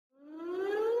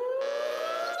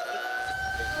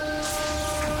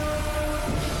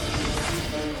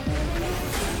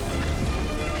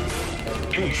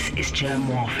This is Germ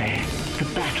Warfare, the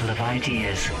battle of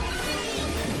ideas.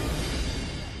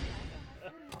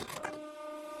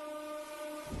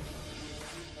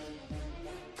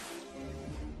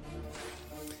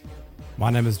 My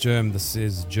name is Germ. This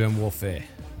is Germ Warfare,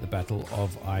 the battle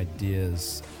of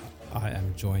ideas. I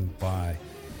am joined by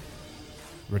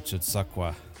Richard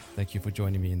Sakwa. Thank you for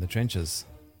joining me in the trenches.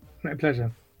 My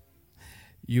pleasure.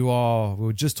 We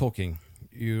were just talking,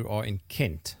 you are in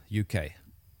Kent, UK.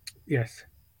 Yes.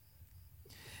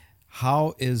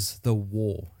 How is the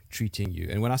war treating you?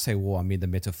 And when I say war, I mean the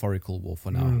metaphorical war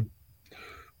for now.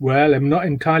 Well, I'm not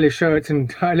entirely sure it's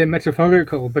entirely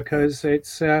metaphorical, because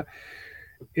it's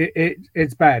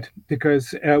bad.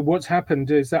 Because what's happened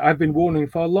is that I've been warning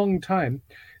for a long time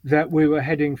that we were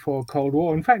heading for a Cold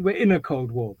War. In fact, we're in a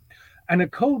Cold War. And a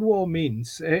Cold War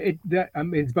means,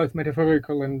 it's both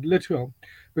metaphorical and literal,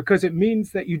 because it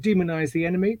means that you demonize the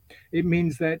enemy. It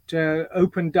means that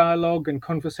open dialogue and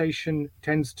conversation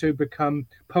tends to become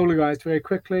polarized very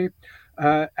quickly.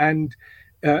 And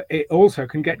it also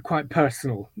can get quite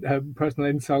personal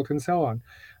insult and so on.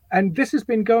 And this has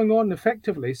been going on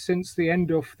effectively since the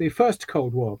end of the first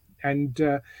Cold War.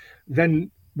 And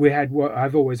then we had what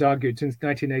I've always argued since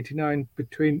 1989,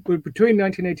 between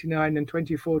 1989 and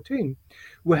 2014,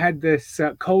 we had this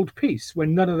cold peace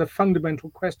when none of the fundamental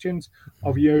questions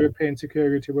of European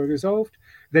security were resolved.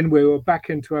 Then we were back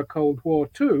into a Cold War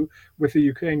too, with the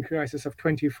Ukraine crisis of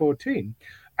 2014.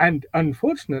 And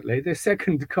unfortunately, the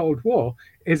second Cold War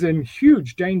is in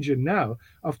huge danger now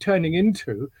of turning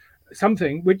into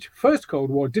something which first Cold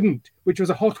War didn't, which was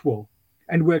a hot war.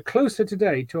 And we're closer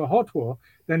today to a hot war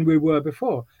than we were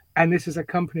before. And this is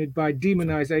accompanied by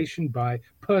demonization, by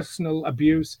personal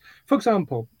abuse. For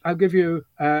example, I'll give you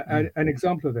an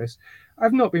example of this.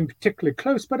 I've not been particularly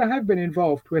close, but I have been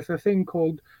involved with a thing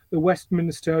called the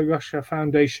Westminster Russia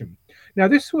Foundation. Now,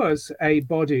 this was a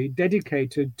body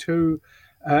dedicated to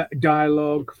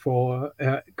dialogue for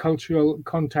cultural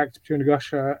contacts between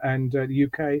Russia and the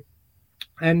UK.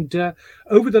 And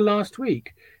over the last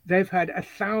week, they've had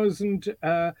 1,000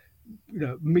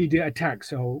 media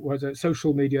attacks, or was it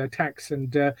social media attacks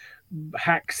and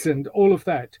hacks and all of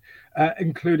that,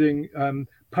 including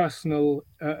personal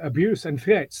abuse and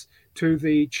threats to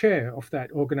the chair of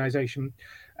that organization.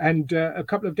 And a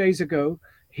couple of days ago,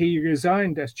 he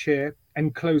resigned as chair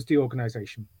and closed the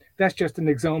organization. That's just an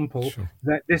example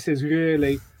that this is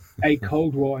really a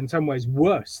Cold War, in some ways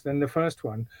worse than the first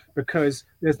one, because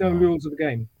there's no rules of the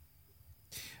game.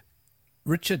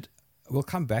 Richard, we'll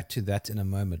come back to that in a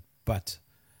moment, but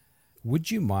would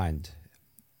you mind,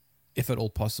 if at all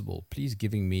possible, please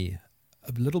giving me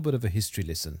a little bit of a history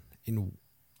lesson in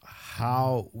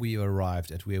how we arrived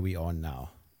at where we are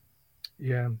now?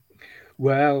 Yeah,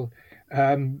 well,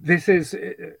 this is,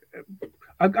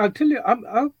 I'll tell you,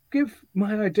 I'll give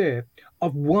my idea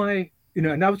of why.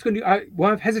 And I was going to,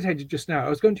 I've hesitated just now. I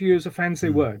was going to use a fancy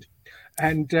word,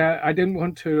 and I didn't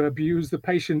want to abuse the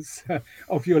patience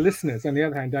of your listeners. On the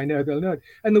other hand, I know they'll know it.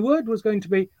 And the word was going to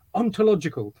be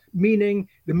ontological, meaning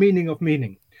the meaning of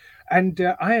meaning. And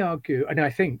I argue, and I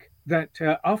think that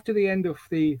after the end of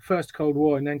the first Cold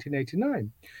War in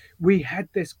 1989, we had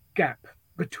this gap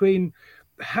between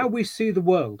how we see the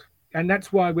world. And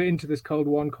that's why we're into this Cold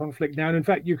War conflict now. And in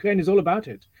fact, Ukraine is all about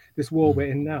it, this war we're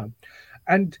in now.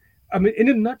 And I mean, in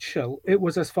a nutshell, it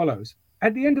was as follows.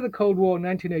 At the end of the Cold War in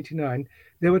 1989,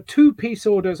 there were two peace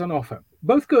orders on offer,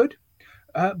 both good,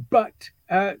 but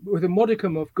with a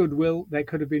modicum of goodwill, they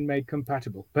could have been made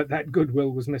compatible. But that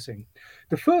goodwill was missing.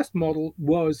 The first model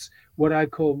was what I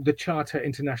call the Charter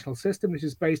International System, which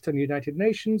is based on the United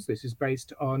Nations. This is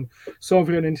based on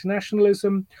sovereign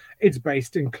internationalism. It's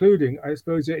based, including, I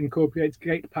suppose, it incorporates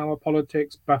great power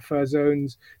politics, buffer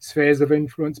zones, spheres of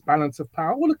influence, balance of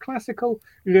power, all the classical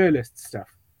realist stuff.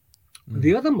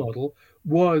 The other model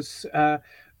was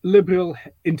liberal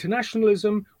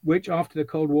internationalism, which after the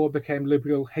Cold War became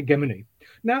liberal hegemony.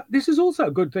 Now, this is also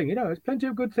a good thing. There's plenty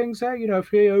of good things there,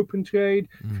 free open trade,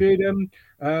 freedom,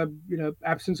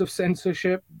 absence of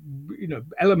censorship,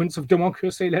 elements of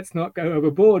democracy. Let's not go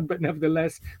overboard, but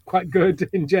nevertheless, quite good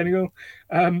in general,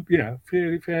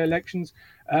 fair elections.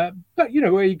 But,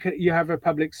 where you have a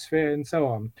public sphere and so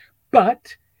on.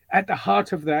 But at the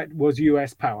heart of that was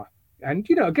US power. And,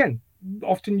 again,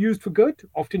 often used for good,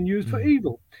 often used for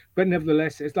evil. But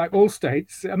nevertheless, it's like all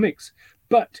states, a mix.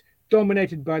 But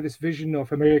dominated by this vision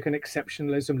of American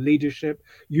exceptionalism, leadership,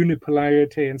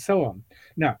 unipolarity, and so on.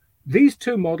 Now, these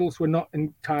two models were not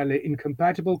entirely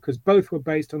incompatible, because both were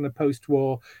based on the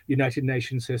post-war United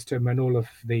Nations system and all of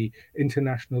the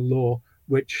international law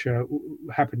which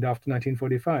happened after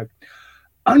 1945.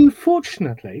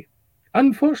 Unfortunately,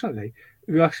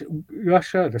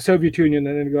 Russia, the Soviet Union,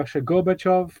 and then Russia,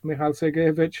 Gorbachev, Mikhail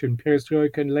Sergeyevich, and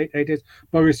Perestroika in the late 80s,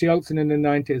 Boris Yeltsin in the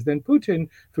 90s, then Putin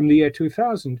from the year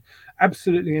 2000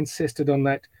 absolutely insisted on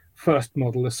that first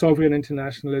model, the sovereign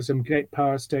internationalism, great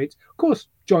power states, of course,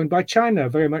 joined by China,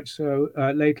 very much so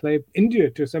lately, India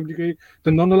to some degree.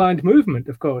 The non-aligned movement,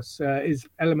 of course, is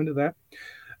element of that.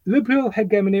 Liberal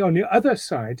hegemony on the other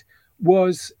side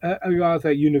was a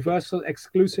rather universal,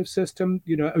 exclusive system,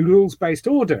 a rules-based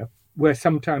order, where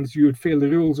sometimes you would feel the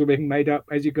rules were being made up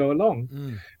as you go along.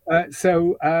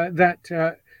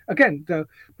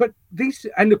 But these,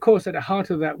 and of course, at the heart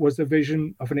of that was the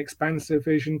vision of an expansive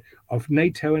vision of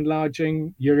NATO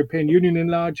enlarging, European Union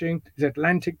enlarging, the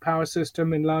Atlantic power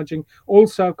system enlarging,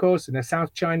 also, of course, in the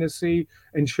South China Sea,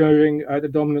 ensuring the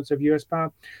dominance of US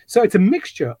power. So it's a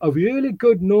mixture of really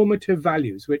good normative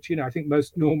values, which, I think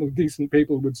most normal, decent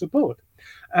people would support,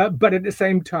 but at the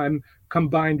same time,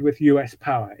 combined with US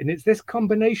power. And it's this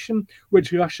combination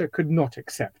which Russia could not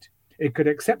accept. It could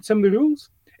accept some of the rules.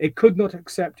 It could not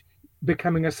accept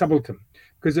becoming a subaltern,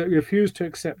 because it refused to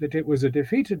accept that it was a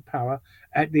defeated power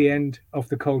at the end of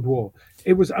the Cold War.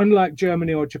 It was unlike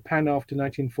Germany or Japan after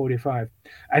 1945.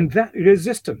 And that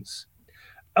resistance,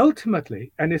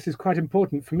 ultimately, and this is quite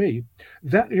important for me,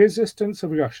 that resistance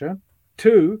of Russia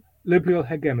to liberal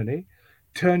hegemony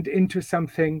turned into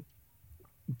something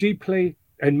deeply,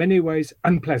 in many ways,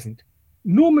 unpleasant,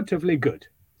 normatively good.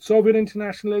 Soviet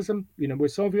internationalism, we're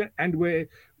Soviet and we're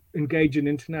engaged in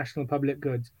international public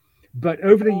goods. But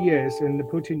over the years, in the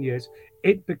Putin years,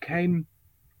 it became,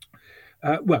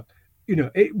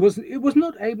 it was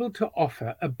not able to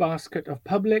offer a basket of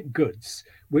public goods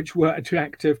which were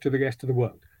attractive to the rest of the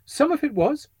world. Some of it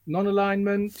was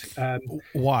non-alignment.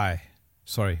 Why?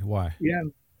 Sorry, why? Yeah.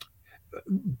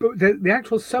 But the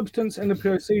actual substance and the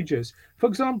procedures. For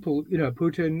example,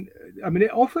 Putin,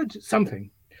 it offered something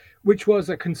which was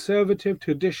a conservative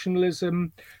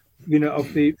traditionalism,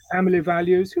 of the family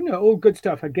values, all good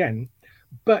stuff again,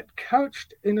 but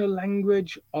couched in a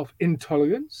language of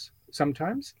intolerance,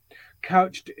 sometimes,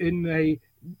 couched in a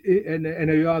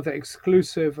rather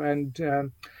exclusive and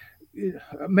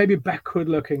maybe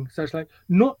backward-looking, such like,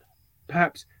 not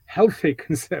perhaps healthy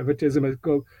conservatism,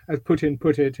 as Putin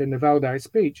put it in the Valdai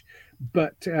speech,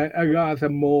 but a rather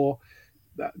more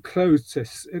closed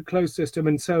system.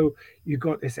 And so you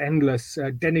got this endless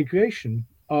denigration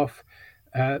of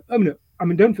I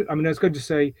was going to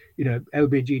say,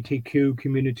 LGBTQ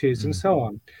communities and so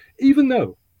on, even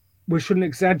though we shouldn't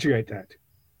exaggerate that.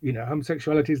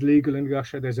 Homosexuality is legal in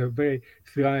Russia. There's a very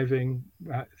thriving,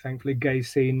 thankfully, gay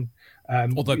scene.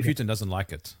 Although Putin doesn't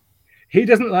like it. He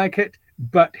doesn't like it,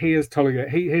 but he is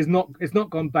tolerant. It's not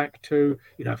gone back to,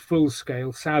 full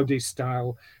scale Saudi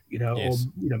style, Yes.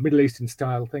 or, Middle Eastern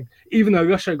style thing, even though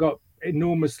Russia got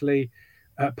enormously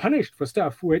punished for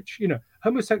stuff which,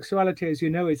 homosexuality, as you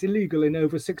know, is illegal in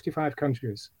over 65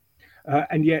 countries,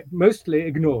 and yet mostly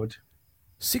ignored.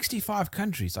 65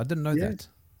 countries? I didn't know that.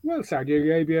 Well, Saudi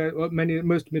Arabia,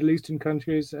 most Middle Eastern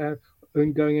countries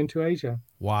going into Asia.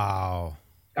 Wow.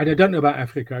 And I don't know about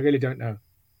Africa. I really don't know.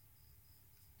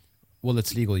 Well,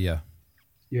 it's legal, yeah.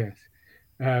 Yes.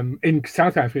 In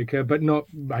South Africa, but not,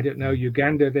 I don't know,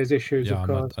 Uganda, there's issues, of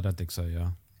course. I don't think so, yeah.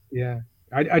 Yeah.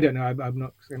 I don't know. I'm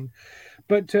not saying.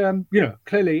 But,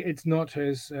 clearly it's not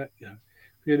as,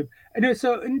 and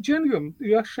so in general,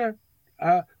 Russia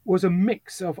was a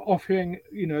mix of offering,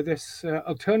 this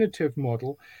alternative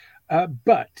model,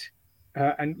 but,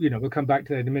 and, we'll come back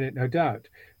to that in a minute, no doubt.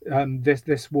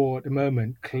 This war at the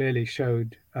moment clearly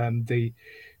showed the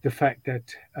fact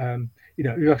that,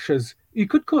 Russia's, you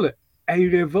could call it a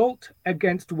revolt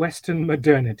against Western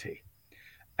modernity.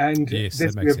 And yes,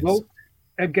 this revolt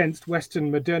against Western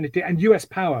modernity and US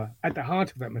power at the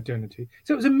heart of that modernity.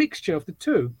 So it was a mixture of the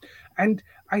two. And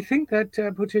I think that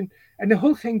Putin, and the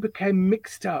whole thing became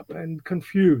mixed up and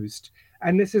confused.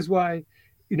 And this is why,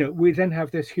 we then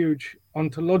have this huge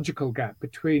ontological gap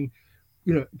between,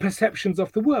 perceptions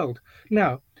of the world.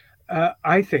 Now,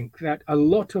 I think that a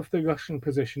lot of the Russian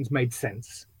positions made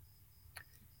sense.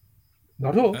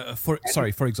 Not all. For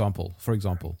example.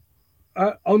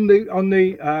 On the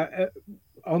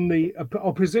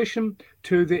opposition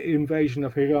to the invasion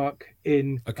of Iraq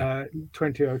in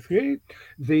 2003,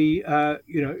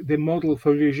 the model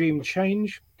for regime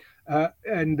change,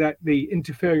 and that the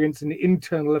interference in the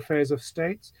internal affairs of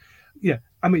states. Yeah,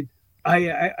 we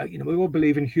all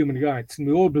believe in human rights and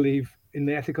we all believe in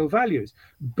the ethical values,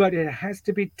 but it has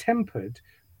to be tempered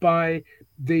by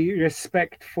the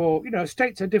respect for,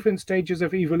 states at different stages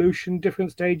of evolution,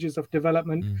 different stages of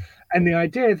development, and the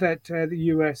idea that the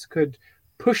US could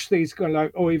push these,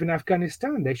 or even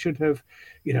Afghanistan. They should have,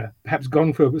 perhaps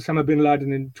gone for Osama bin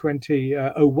Laden in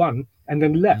 2001 and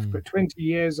then left. But 20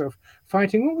 years of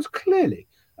fighting what was clearly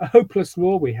a hopeless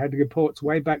war. We had reports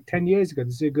way back 10 years ago,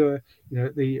 the Zigur,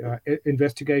 the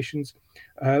investigations,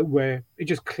 where it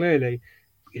just clearly,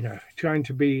 trying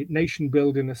to be nation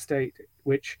building a state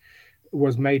which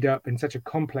was made up in such a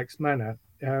complex manner,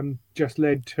 just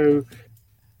led to,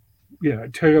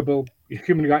 terrible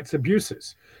human rights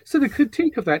abuses. So the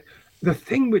critique of that, the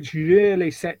thing which really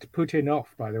set Putin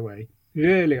off, by the way,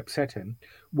 really upset him,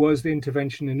 was the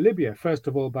intervention in Libya, first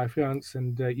of all by France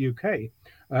and UK,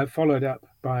 followed up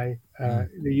by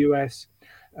the US,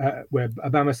 where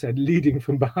Obama said leading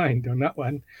from behind on that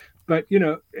one. But,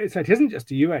 it isn't just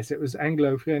the US, it was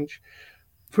Anglo-French.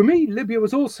 For me, Libya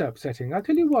was also upsetting. I'll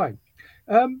tell you why.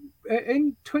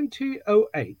 In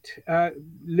 2008,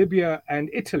 Libya and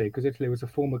Italy, because Italy was a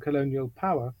former colonial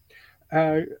power,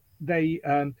 they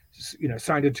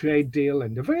signed a trade deal,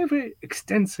 and a very, very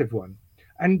extensive one.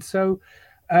 And so,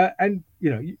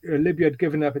 Libya had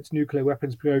given up its nuclear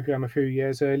weapons program a few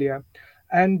years earlier.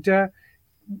 And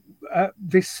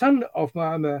the son of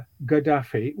Muammar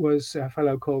Gaddafi was a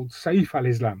fellow called Saif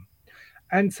al-Islam.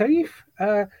 And Saif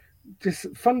just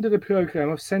funded a program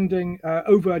of sending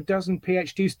over a dozen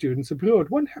PhD students abroad.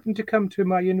 One happened to come to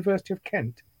my University of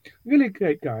Kent. Really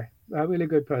great guy, a really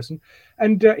good person.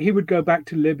 And he would go back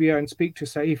to Libya and speak to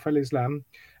Saif al-Islam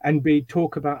and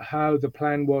talk about how the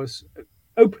plan was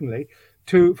openly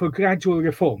for gradual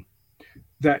reform,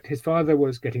 that his father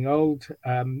was getting old,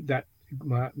 that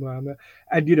Muammar,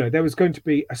 and there was going to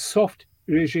be a soft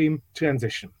regime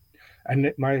transition.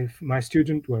 And my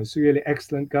student was a really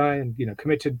excellent guy and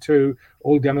committed to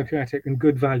all democratic and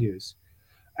good values.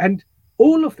 And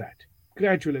all of that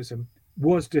gradualism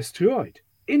was destroyed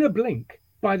in a blink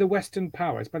by the Western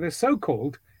powers, by the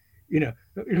so-called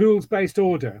rules-based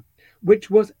order,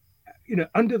 which was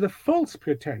under the false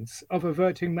pretense of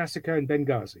averting massacre in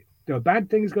Benghazi. There were bad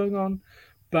things going on,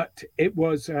 but it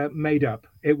was made up,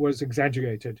 it was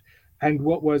exaggerated. And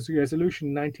what was Resolution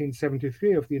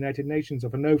 1973 of the United Nations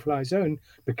of a no-fly zone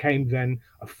became then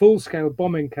a full-scale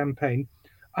bombing campaign.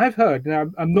 I've heard,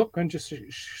 now I'm not going to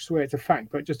swear it's a fact,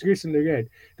 but just recently read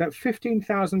that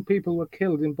 15,000 people were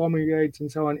killed in bombing raids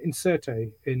and so on in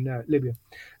Sirte in Libya.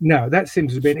 Now, that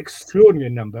seems to be an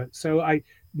extraordinary number, so I'm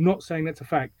not saying that's a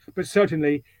fact, but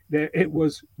certainly it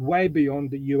was way beyond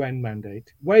the UN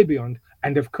mandate, way beyond.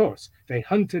 And of course, they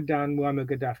hunted down Muammar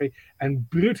Gaddafi and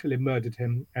brutally murdered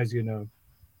him, as you know.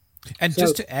 And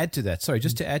just to add to that,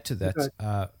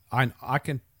 I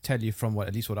can tell you from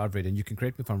at least what I've read, and you can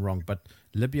correct me if I'm wrong, but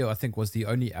Libya, I think, was the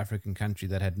only African country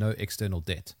that had no external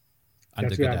debt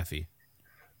under Gaddafi. Right.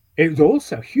 It was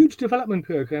also a huge development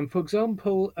program. For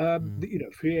example,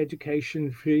 free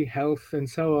education, free health, and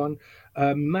so on.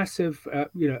 Massive,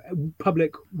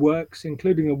 public works,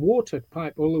 including a water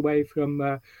pipe all the way from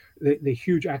the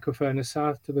huge aquifer in the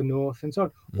south to the north, and so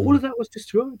on. All of that was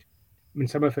destroyed. I mean,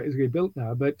 some of it is rebuilt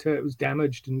now, but it was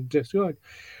damaged and destroyed.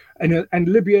 And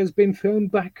Libya has been thrown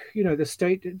back, the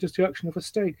state destruction of a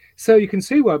state. So you can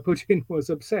see why Putin was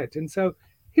upset. And so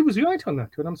he was right on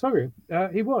that one. I'm sorry,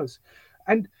 he was.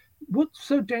 And what's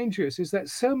so dangerous is that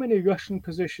so many Russian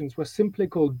positions were simply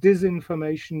called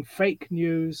disinformation, fake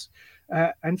news,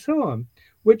 and so on,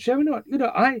 which are not,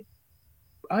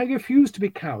 I refuse to be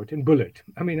cowed and bullied.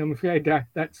 I mean, I'm afraid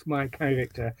that's my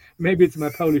character. Maybe it's my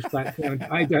Polish background.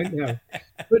 I don't know.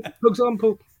 But for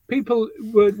example, people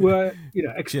were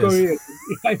excoriated.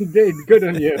 I did. Good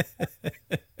on you.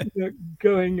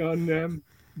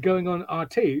 Going on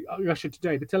RT, Russia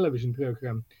Today, the television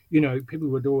program, people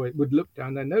would look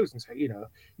down their nose and say,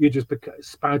 you're just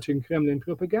spouting Kremlin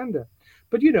propaganda.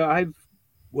 But, I've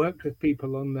worked with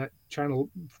people on that channel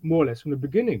more or less from the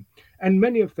beginning, and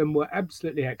many of them were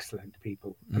absolutely excellent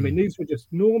people. I mean, these were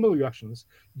just normal Russians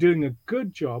doing a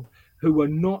good job who were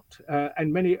not,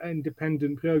 and many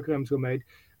independent programs were made.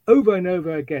 Over and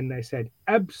over again, they said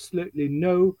absolutely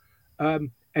no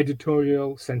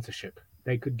editorial censorship.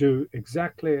 They could do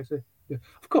exactly as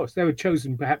of course, they were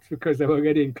chosen perhaps because they were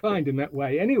already inclined in that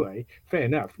way anyway. Fair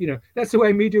enough. That's the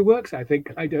way media works, I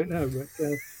think. I don't know, but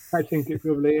I think it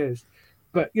probably is.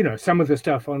 But, some of the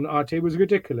stuff on RT was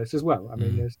ridiculous as well. I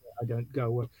mean, I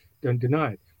don't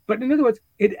deny it. But in other words,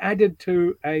 it added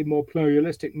to a more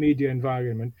pluralistic media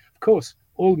environment. Of course,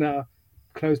 all now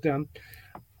closed down.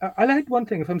 I'll add one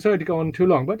thing, if I'm sorry to go on too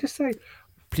long, but just say...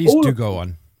 Please do go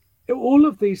on. All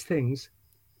of these things,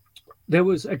 there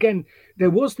was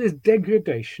this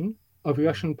degradation of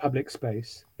Russian public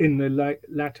space in the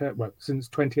latter, since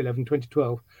 2011,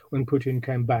 2012, when Putin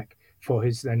came back for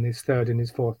his third and his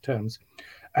fourth terms.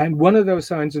 And one of those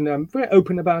signs, and I'm very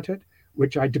open about it,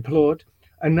 which I deplored,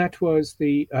 and that was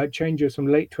the changes from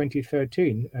late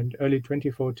 2013 and early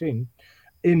 2014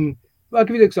 I'll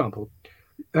give you an example.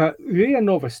 RIA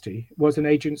Novosti was an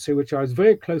agency which I was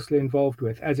very closely involved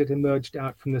with as it emerged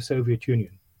out from the Soviet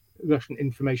Union, Russian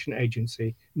information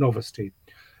agency, Novosti.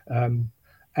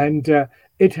 And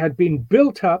it had been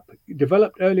built up,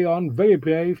 developed early on, very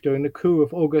brave during the coup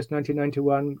of August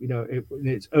 1991, in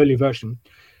its early version.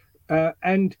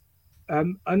 And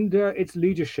under its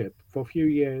leadership for a few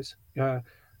years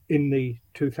in the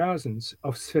 2000s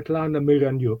of Svetlana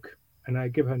Miranyuk, and I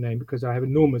give her name because I have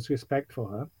enormous respect for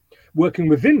her, working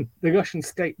within the Russian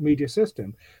state media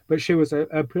system. But she was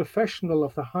a professional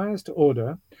of the highest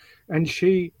order, and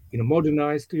she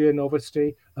modernized RIA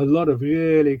Novosti. A lot of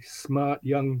really smart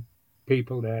young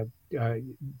people there,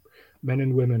 men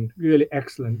and women, really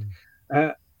excellent.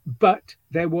 But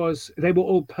they were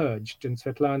all purged, and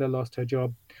Svetlana lost her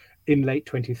job in late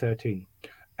 2013.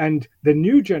 And the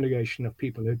new generation of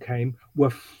people who came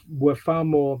were far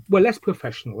more, less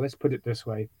professional, let's put it this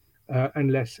way,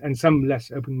 and some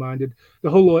less open-minded.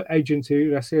 The whole agency,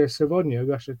 Rossiya Sevodnya,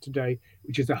 Russia Today,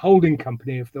 which is a holding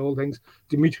company of the whole things,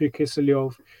 Dmitry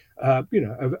Kiselyov, a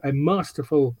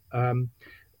masterful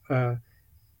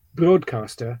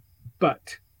broadcaster,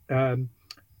 but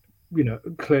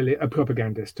clearly a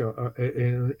propagandist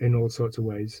in all sorts of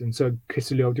ways. And so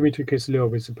Dmitry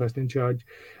Kiselyov is the person in charge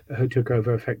who took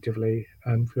over effectively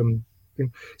from.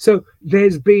 So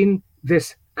there's been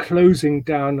this closing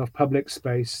down of public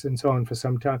space and so on for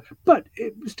some time, but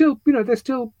there's still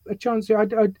a chance.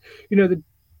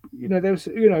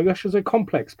 Russia's a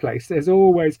complex place. There's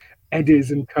always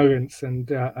eddies and currents and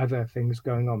other things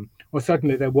going on, or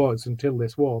certainly there was until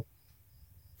this war.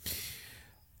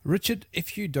 Richard,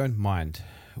 if you don't mind,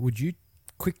 would you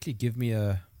quickly give me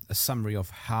a summary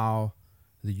of how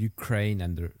the Ukraine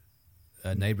and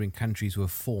the neighboring countries were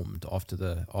formed after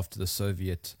the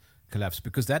Soviet collapse?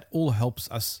 Because that all helps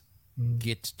us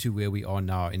get to where we are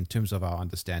now in terms of our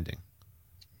understanding.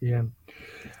 Yeah.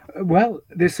 Well,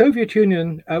 the Soviet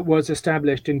Union was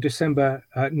established in December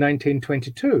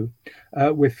 1922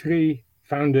 with three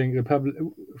founding republic,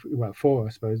 four, I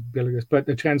suppose, Belarus, but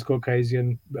the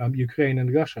Transcaucasian, Ukraine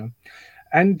and Russia.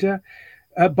 And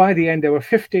by the end, there were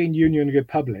 15 Union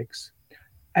republics.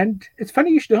 And it's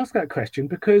funny you should ask that question,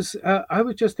 because I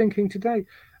was just thinking today,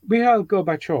 Mikhail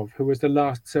Gorbachev, who was the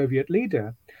last Soviet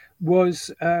leader,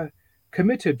 was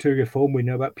committed to reform. We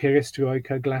know about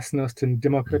perestroika, glasnost and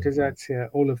democratization,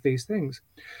 all of these things.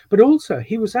 But also,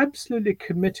 he was absolutely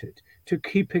committed to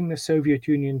keeping the Soviet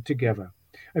Union together.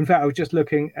 In fact, I was just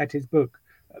looking at his book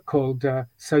called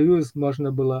Soyuz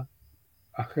Można Было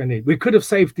Ochránit. We could have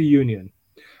saved the Union.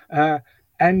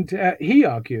 And he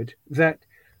argued that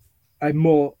a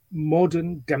more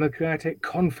modern, democratic,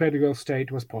 confederal state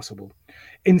was possible.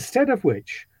 Instead of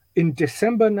which, in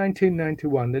December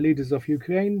 1991, the leaders of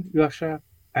Ukraine, Russia,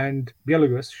 and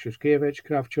Belarus, Shushkevich,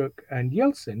 Kravchuk, and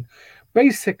Yeltsin,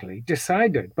 basically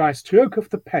decided by a stroke of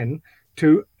the pen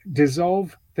to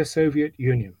dissolve the Soviet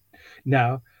Union.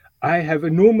 Now, I have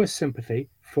enormous sympathy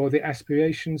for the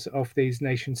aspirations of these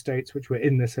nation states which were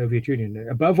in the Soviet Union.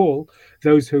 Above all,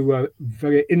 those who were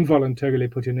very involuntarily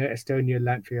put in there, Estonia,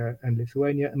 Latvia, and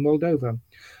Lithuania, and Moldova.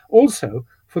 Also,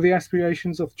 for the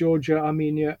aspirations of Georgia,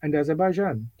 Armenia, and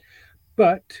Azerbaijan.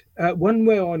 But one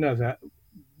way or another,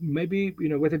 maybe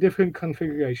with a different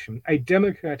configuration, a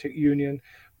democratic union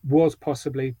was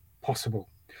possibly possible.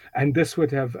 And this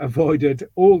would have avoided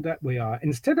all that we are,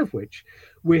 instead of which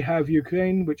we have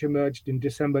Ukraine, which emerged in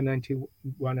December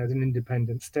 91 as an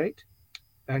independent state.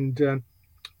 And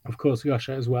of course,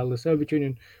 Russia as well. The Soviet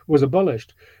Union was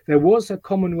abolished. There was a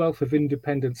Commonwealth of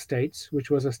Independent States, which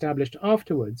was established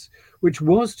afterwards, which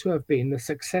was to have been the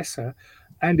successor,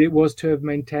 and it was to have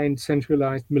maintained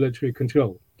centralized military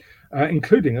control,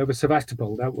 including over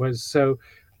Sevastopol. That was so.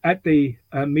 At the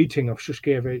meeting of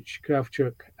Shushkevich,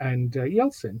 Kravchuk, and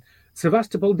Yeltsin,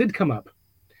 Sevastopol did come up.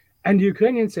 And the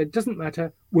Ukrainians said, doesn't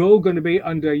matter, we're all going to be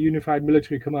under unified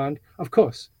military command. Of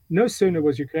course, no sooner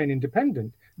was Ukraine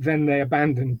independent than they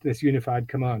abandoned this unified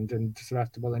command, and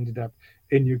Sevastopol ended up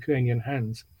in Ukrainian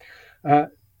hands,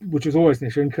 which was always an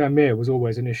issue, and Crimea was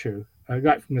always an issue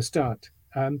right from the start.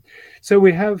 So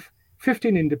we have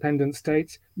 15 independent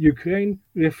states. Ukraine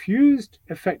refused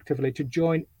effectively to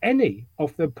join any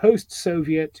of the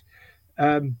post-Soviet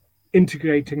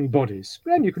integrating bodies.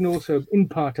 And you can also, in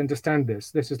part, understand this.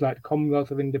 This is like the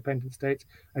Commonwealth of Independent States,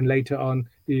 and later on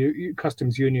the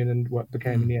Customs Union and what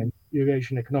became in the end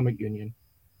Eurasian Economic Union.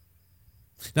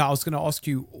 Now, I was going to ask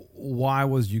you, why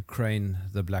was Ukraine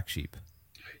the black sheep?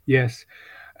 Yes.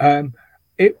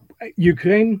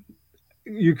 Ukraine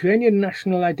Ukrainian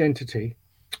national identity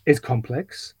is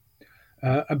complex,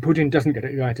 and Putin doesn't get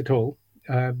it right at all.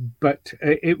 But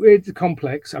it's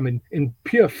complex. I mean, in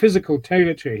pure physical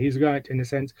territory, he's right in a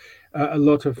sense. A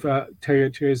lot of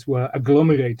territories were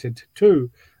agglomerated to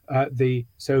the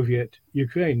Soviet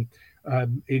Ukraine.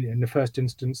 In the first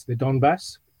instance, the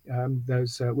Donbass,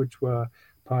 those which were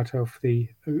part of the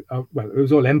well, it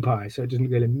was all empire, so it doesn't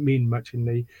really mean much in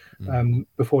the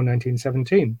before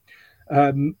 1917.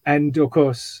 And of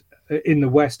course, in the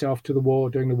West after the war,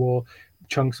 during the war,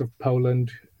 chunks of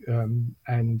Poland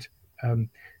and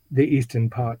the eastern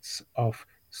parts of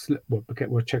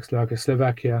Czechoslovakia,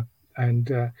 Slovakia,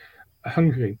 and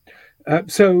Hungary.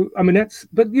 So, I mean,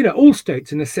 but all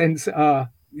states in a sense are,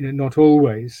 not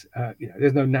always,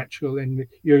 there's no natural in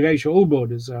Eurasia, all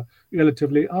borders are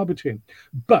relatively arbitrary.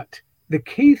 But the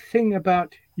key thing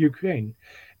about Ukraine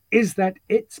is that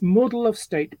its model of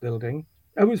state building,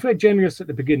 it was very generous at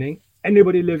the beginning.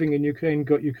 Anybody living in Ukraine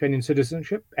got Ukrainian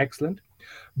citizenship, excellent.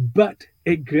 But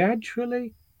it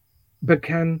gradually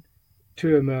began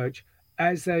to emerge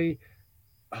as a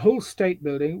whole state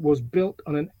building was built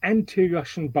on an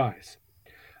anti-Russian bias.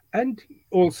 And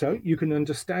also, you can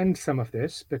understand some of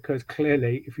this because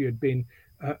clearly, if you had been,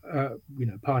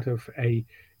 part of a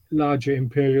larger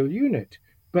imperial unit,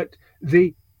 but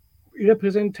the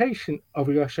representation of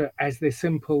Russia as the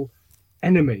simple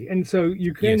enemy, and so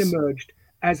Ukraine emerged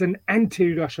as an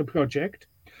anti-Russia project.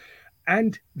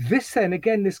 And this then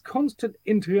again, this constant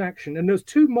interaction, and those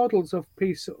two models of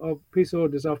peace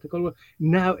orders after Cold War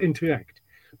now interact,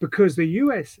 because the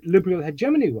US liberal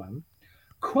hegemony one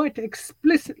quite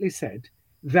explicitly said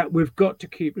that we've got to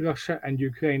keep Russia and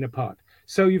Ukraine apart.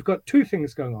 So you've got two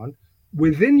things going on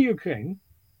within Ukraine: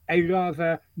 a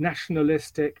rather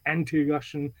nationalistic,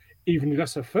 anti-Russian, even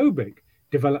Russophobic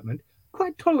development,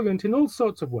 quite tolerant in all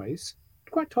sorts of ways,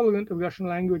 quite tolerant of Russian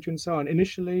language and so on.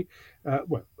 Initially,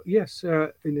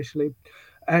 initially,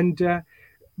 and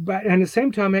but at the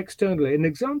same time, externally, an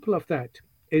example of that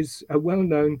is a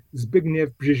well-known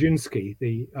Zbigniew Brzezinski,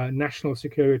 the national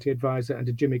security advisor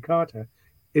under Jimmy Carter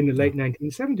in the late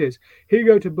 1970s. He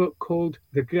wrote a book called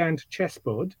The Grand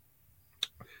Chessboard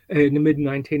in the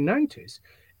mid-1990s,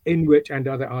 in which, and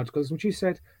other articles, in which he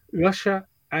said Russia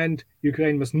and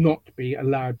Ukraine must not be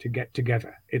allowed to get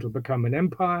together. It'll become an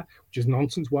empire, which is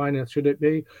nonsense. Why on earth should it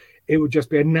be? It would just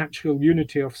be a natural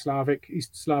unity of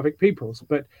East Slavic peoples.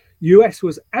 But US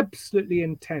was absolutely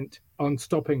intent on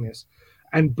stopping this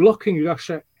and blocking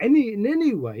Russia in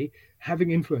any way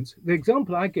having influence. The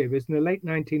example I give is in the late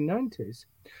 1990s,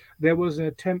 there was an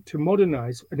attempt to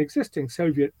modernize an existing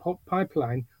Soviet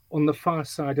pipeline on the far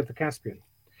side of the Caspian.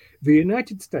 The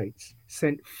United States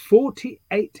sent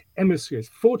 48 emissaries,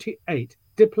 48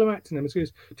 diplomats and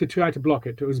emissaries to try to block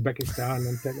it to Uzbekistan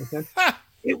and Turkmenistan.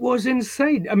 It was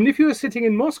insane. I mean, if you were sitting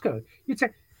in Moscow, you'd say,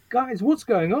 guys, what's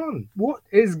going on? What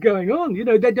is going on?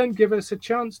 They don't give us a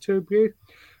chance to breathe.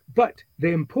 But the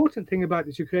important thing about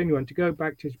this Ukrainian one, to go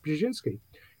back to Brzezinski,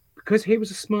 because he was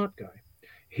a smart guy,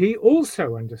 he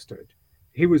also understood.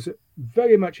 He was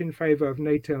very much in favor of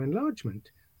NATO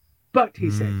enlargement. But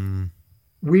he said,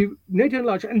 NATO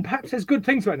enlargement, and perhaps there's good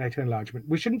things about NATO enlargement.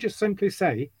 We shouldn't just simply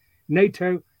say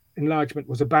NATO enlargement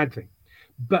was a bad thing,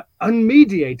 but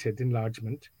unmediated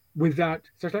enlargement without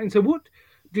such. And so what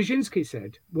Brzezinski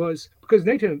said was, because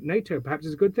NATO perhaps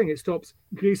is a good thing. It stops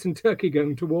Greece and Turkey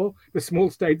going to war, the small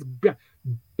states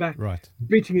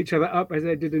beating each other up as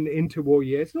they did in the interwar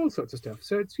years, and all sorts of stuff.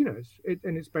 So it's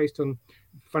and it's based on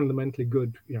fundamentally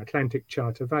good Atlantic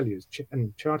Charter values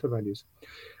and charter values.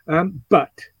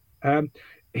 But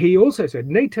he also said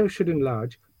NATO should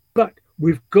enlarge, but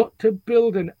we've got to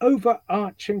build an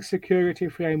overarching security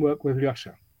framework with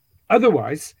Russia.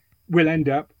 Otherwise, we'll end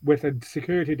up with a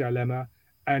security dilemma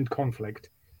and conflict.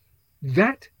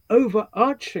 That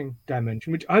overarching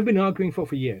dimension, which I've been arguing for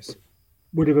years,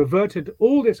 would have averted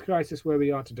all this crisis where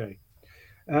we are today.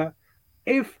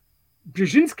 If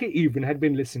Brzezinski even had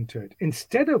been listened to it,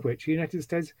 instead of which the United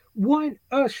States, why on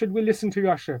earth should we listen to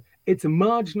Russia? It's a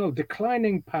marginal,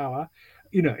 declining power.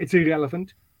 It's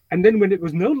irrelevant. And then when it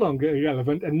was no longer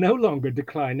irrelevant and no longer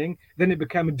declining, then it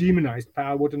became a demonized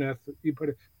power. What on earth you put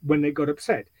it when they got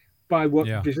upset by what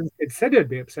Brzezinski had said he'd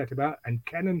be upset about, and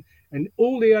Kennan and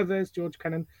all the others, George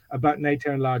Kennan, about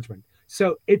NATO enlargement.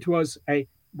 So it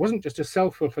wasn't just a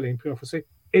self-fulfilling prophecy,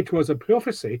 it was a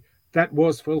prophecy that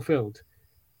was fulfilled.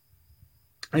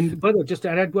 And by the way, just to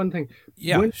add one thing.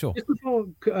 Sure. Just before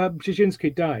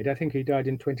Brzezinski died, I think he died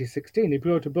in 2016, he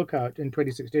brought a book out in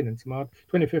 2016 and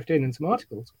 2015 and some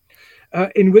articles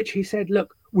in which he said,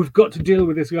 look, we've got to deal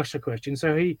with this Russia question.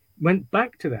 So he went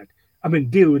back to that. I mean,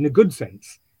 deal in a good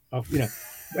sense of,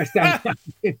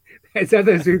 There's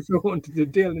others who wanted to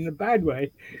deal in a bad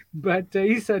way, but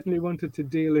he certainly wanted to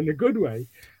deal in a good way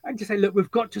and to say, look,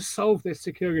 we've got to solve this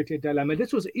security dilemma.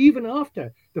 This was even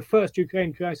after the first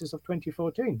Ukraine crisis of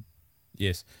 2014.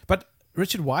 Yes, but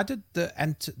Richard, why did the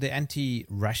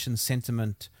anti-Russian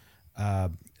sentiment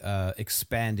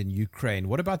expand in Ukraine?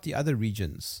 What about the other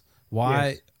regions?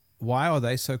 Why are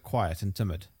they so quiet and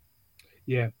timid?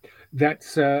 Yeah,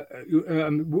 that's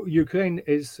Ukraine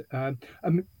is.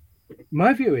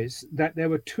 My view is that there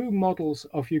were two models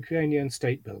of Ukrainian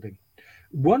state building.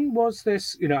 One was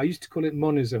this, I used to call it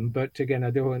monism, but again, I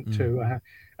don't want to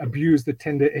abuse the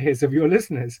tender ears of your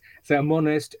listeners. So a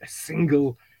monist, a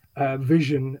single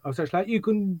vision of such like you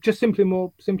can just simply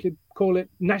call it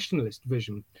nationalist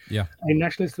vision. Yeah, a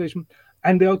nationalist vision,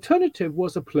 and the alternative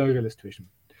was a pluralist vision.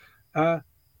 The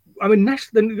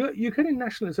Ukrainian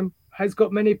nationalism has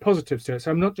got many positives to it,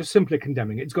 so I'm not just simply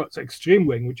condemning it. It's got extreme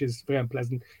wing, which is very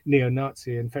unpleasant,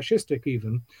 neo-Nazi and fascistic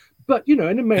even. But in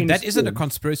the main, and that isn't a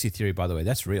conspiracy theory, by the way.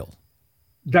 That's real.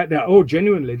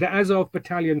 Genuinely, the Azov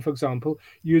battalion, for example,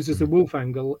 uses the wolf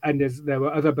angle, and there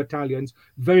were other battalions,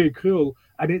 very cruel,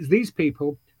 and it's these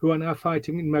people who are now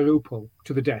fighting in Mariupol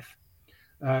to the death.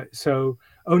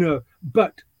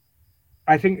 But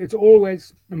I think it's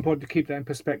always important to keep that in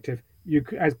perspective.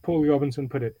 As Paul Robinson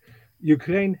put it,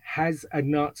 Ukraine has a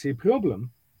Nazi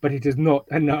problem, but it is not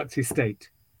a Nazi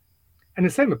state. And the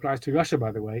same applies to Russia,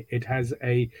 by the way. It has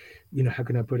a, how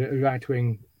can I put it, a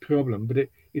right-wing problem, but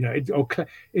it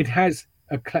has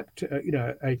a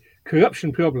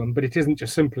corruption problem, but it isn't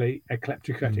just simply a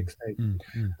kleptocratic state.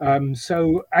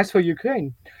 So as for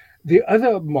Ukraine, the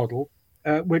other model,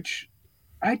 which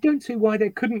I don't see why they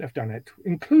couldn't have done it,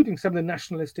 including some of the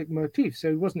nationalistic motifs. So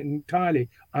it wasn't entirely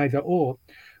either or,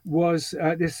 was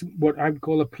this, what I would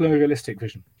call a pluralistic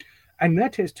vision. And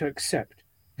that is to accept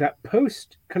that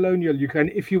post-colonial Ukraine,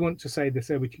 if you want to say the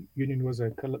Soviet Union was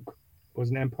an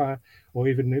empire, or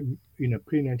even,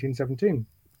 pre-1917,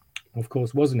 of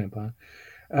course, was an empire,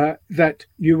 that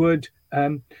you would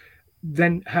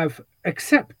then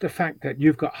accept the fact that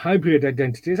you've got hybrid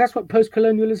identities. That's what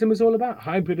post-colonialism is all about,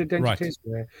 hybrid identities,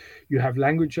 right, where you have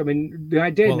language. I mean, the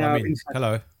idea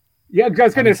hello. Yeah, I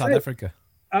was going to say, South Africa.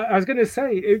 I was going to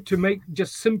say to make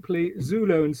just simply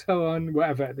Zulu and so on,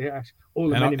 whatever, and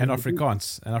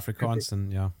Afrikaans,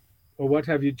 and yeah, or what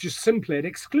have you, just simply and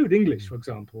exclude English, for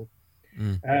example,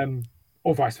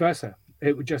 or vice versa.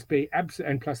 It would just be absolute,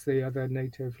 and plus the other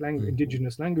native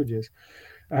indigenous languages.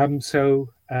 But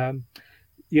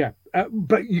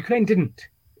Ukraine didn't.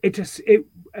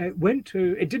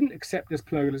 It didn't accept this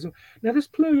pluralism. Now, this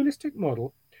pluralistic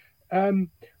model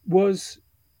was,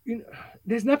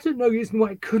 there's absolutely no reason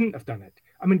why it couldn't have done it.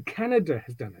 I mean, Canada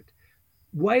has done it.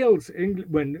 Wales,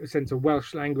 England, in the sense of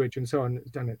Welsh language and so on, has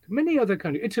done it. Many other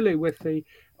countries, Italy with the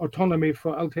autonomy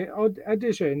for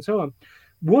Adige and so on.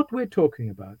 What we're talking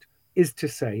about is to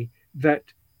say that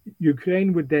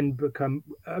Ukraine would then become,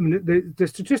 the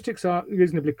statistics are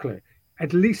reasonably clear.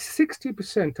 At least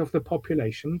 60% of the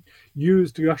population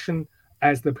used Russian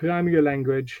as the primary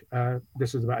language.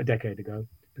 This was about a decade ago,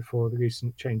 before the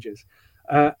recent changes.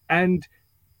 And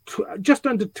just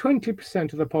under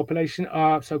 20% of the population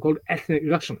are so-called ethnic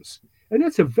Russians. And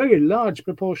that's a very large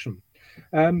proportion.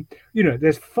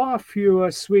 There's far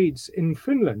fewer Swedes in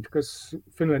Finland, because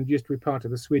Finland used to be part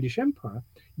of the Swedish Empire.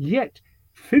 Yet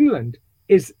Finland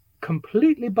is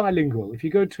completely bilingual. If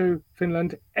you go to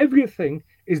Finland, everything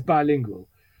is bilingual.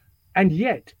 And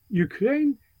yet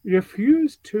Ukraine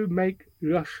refused to make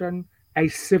Russian a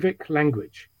civic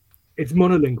language. It's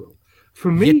monolingual.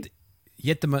 For me,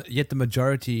 yet the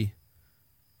majority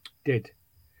did.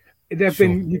 They've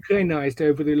been Ukrainized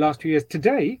over the last few years.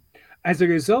 Today, as a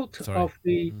result of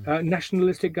the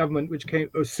nationalistic government, which came,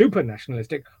 or super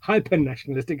nationalistic, hyper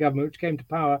nationalistic government, which came to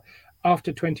power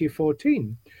after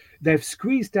 2014, they've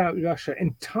squeezed out Russia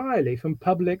entirely from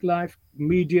public life,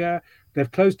 media.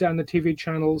 They've closed down the TV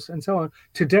channels and so on.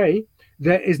 Today,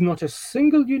 there is not a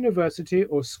single university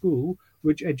or school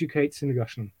which educates in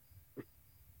Russian.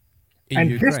 And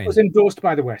Ukraine. This was endorsed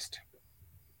by the West.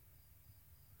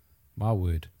 My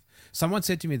word. Someone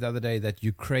said to me the other day that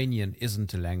Ukrainian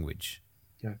isn't a language.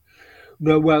 Yeah.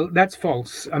 No, well, that's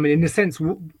false. I mean, in a sense,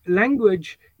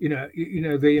 language,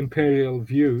 the imperial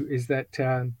view is that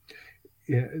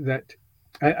that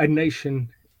a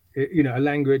nation, a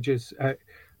language is,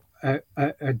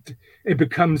 it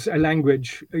becomes a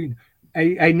language.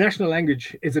 A national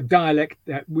language is a dialect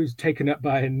that was taken up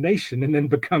by a nation and then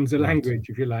becomes a language,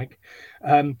 if you like.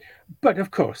 But of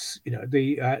course,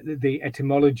 the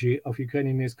etymology of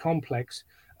Ukrainian is complex,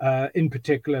 in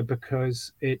particular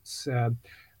because it's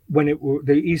when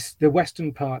the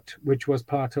western part, which was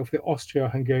part of the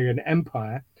Austro-Hungarian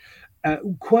Empire,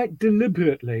 quite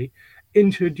deliberately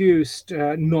introduced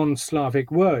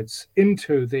non-Slavic words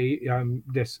into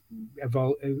this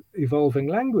evolving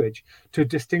language to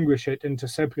distinguish it and to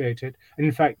separate it. And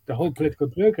in fact, the whole political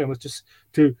program was just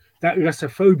to that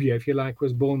Russophobia, if you like,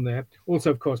 was born there.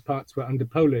 Also, of course, parts were under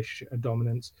Polish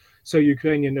dominance, so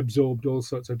Ukrainian absorbed all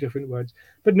sorts of different words.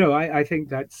 But no, I think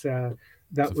that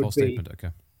would be statement.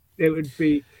 Okay. It would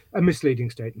be a misleading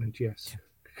statement. Yes.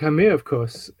 Crimea, of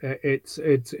course,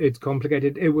 it's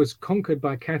complicated. It was conquered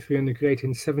by Catherine the Great in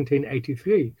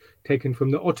 1783, taken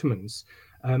from the Ottomans.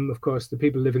 Of course, the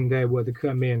people living there were the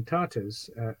Crimean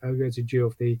Tatars, a residue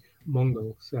of the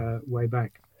Mongols way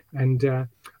back. And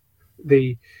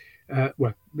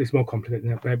well, it's more complicated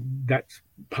than that, but that's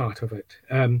part of it.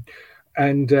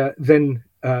 Then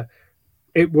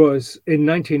it was in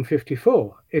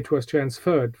 1954, it was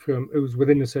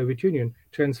within the Soviet Union,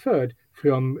 transferred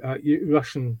from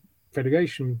Russian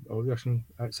Federation or Russian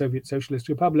Soviet Socialist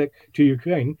Republic to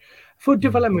Ukraine for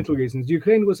developmental reasons.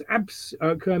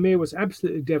 Crimea was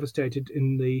absolutely devastated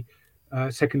in the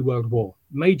Second World War.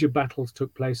 Major battles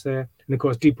took place there, and of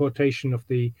course deportation of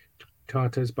the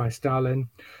Tatars by Stalin.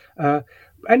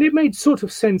 And it made sort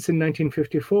of sense in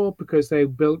 1954 because they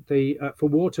built for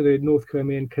water the North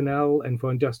Crimean Canal and for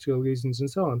industrial reasons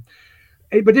and so on.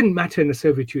 But it didn't matter in the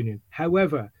Soviet Union.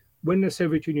 However, when the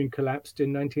Soviet Union collapsed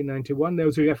in 1991, there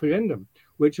was a referendum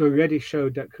which already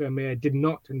showed that Crimea did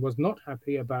not and was not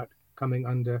happy about coming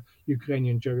under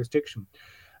Ukrainian jurisdiction.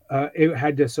 It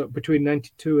had between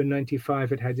 92 and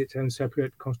 95, it had its own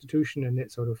separate constitution and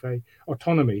its sort of a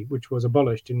autonomy, which was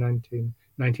abolished in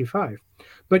 1995.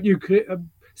 But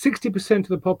 60% of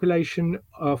the population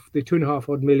of the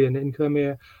 2.5 odd million in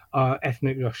Crimea are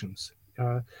ethnic Russians.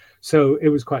 So it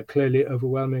was quite clearly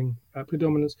overwhelming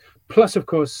predominance. Plus, of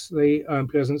course, the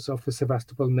presence of the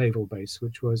Sevastopol naval base,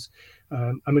 which was,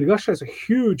 Russia is a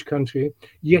huge country,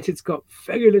 yet it's got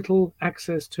very little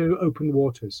access to open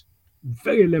waters,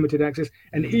 very limited access.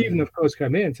 And even, of course,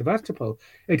 Crimea and Sevastopol,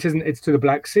 it's to the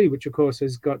Black Sea, which, of course,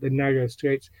 has got the narrow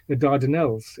straits, the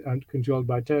Dardanelles, controlled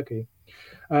by Turkey.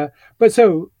 But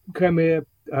so Crimea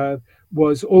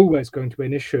was always going to be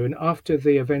an issue. And after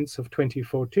the events of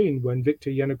 2014, when Viktor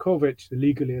Yanukovych, the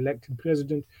legally elected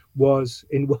president, was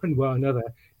in one way or another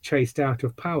chased out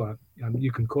of power, you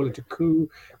can call it a coup,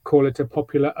 call it a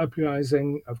popular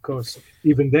uprising. Of course,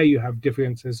 even there you have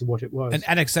differences of what it was. An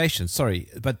annexation, sorry.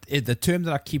 But the term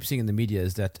that I keep seeing in the media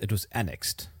is that it was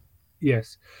annexed.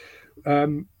 Yes.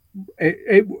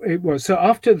 It was. So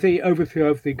after the overthrow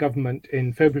of the government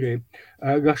in February,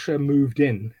 Russia moved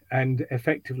in and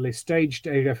effectively staged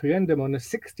a referendum on the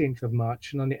 16th of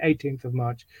March, and on the 18th of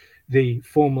March, the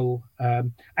formal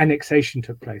annexation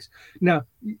took place. Now,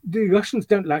 the Russians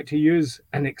don't like to use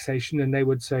annexation, and they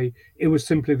would say it was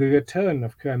simply the return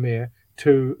of Crimea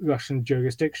to Russian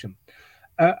jurisdiction.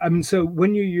 So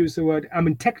when you use the word,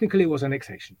 technically it was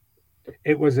annexation.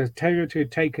 It was a territory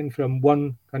taken from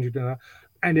one country to another,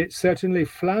 and it certainly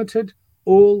flouted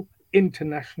all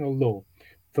international law.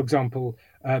 For example,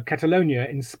 Catalonia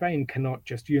in Spain cannot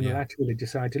just unilaterally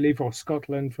decide to leave, or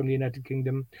Scotland from the United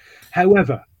Kingdom.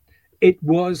 However, it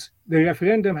was the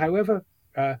referendum,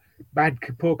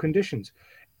 poor conditions.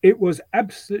 It was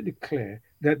absolutely clear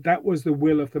that that was the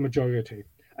will of the majority.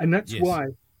 And that's why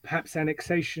perhaps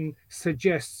annexation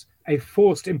suggests a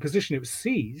forced imposition. It was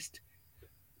seized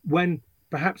when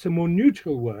perhaps a more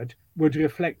neutral word would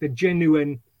reflect the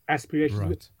genuine aspirations.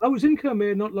 Right. I was in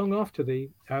Crimea not long after the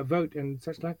vote and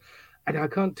such like, and I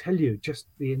can't tell you just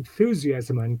the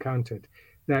enthusiasm I encountered.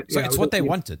 So it's what they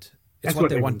wanted. It's what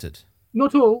they wanted.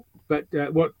 Not all, but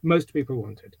what most people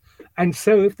wanted. And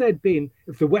so if the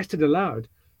West had allowed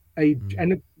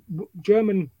and the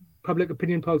German public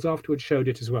opinion polls afterwards showed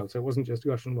it as well, so it wasn't just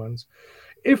Russian ones.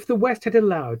 If the West had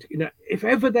allowed, if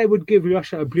ever they would give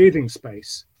Russia a breathing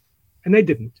space, and they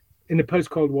didn't in the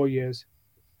post-Cold War years,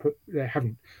 they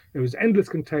haven't. There was endless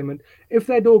containment. If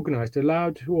they'd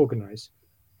allowed to organize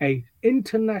a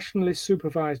internationally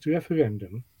supervised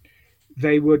referendum,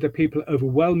 the people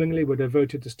overwhelmingly would have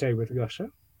voted to stay with Russia,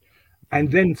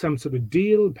 and then some sort of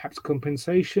deal, perhaps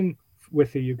compensation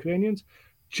with the Ukrainians,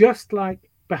 just like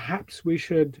perhaps we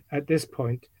should, at this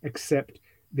point, accept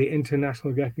the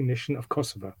international recognition of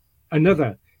Kosovo,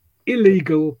 another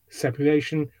illegal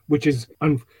separation, which is,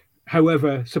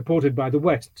 however, supported by the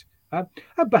West,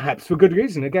 perhaps for good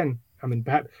reason. Again,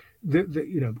 perhaps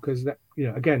because that,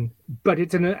 again, but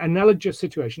it's an analogous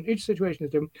situation. Each situation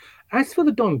is different. As for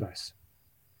the Donbass,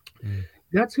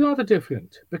 that's rather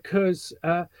different because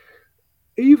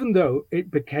even though it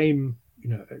became,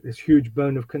 this huge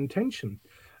bone of contention,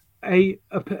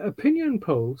 opinion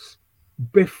polls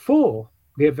before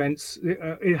the events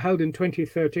held in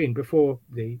 2013, before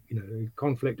the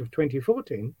conflict of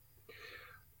 2014,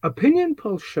 opinion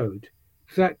polls showed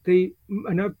that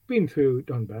and I've been through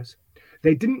Donbass,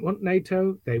 they didn't want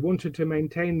NATO. They wanted to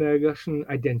maintain their Russian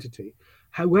identity.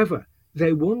 However,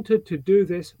 they wanted to do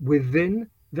this within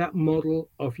that model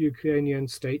of Ukrainian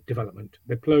state development,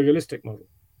 the pluralistic model,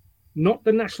 not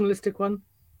the nationalistic one,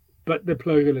 but the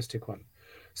pluralistic one.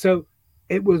 So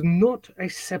it was not a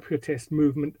separatist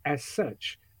movement as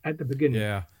such at the beginning.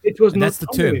 Yeah, it was not. That's the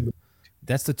term.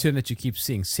 That's the term that you keep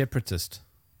seeing, separatist.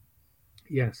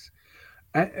 Yes.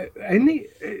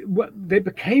 What they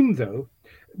became, though,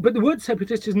 but the word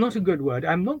separatist is not a good word.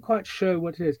 I'm not quite sure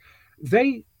what it is.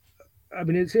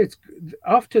 It's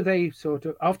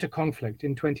after conflict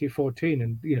in 2014,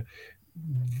 and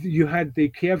you had the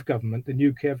Kiev government, the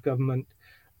new Kiev government,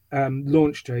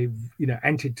 launched a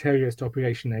anti-terrorist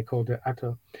operation. They called it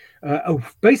ATO,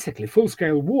 basically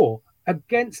full-scale war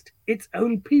against its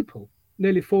own people,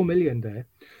 nearly 4 million there,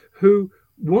 who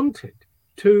wanted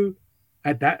to,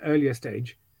 at that earlier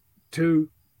stage, to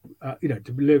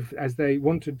live as they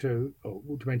wanted to,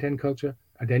 or to maintain culture,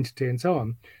 identity, and so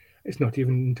on. It's not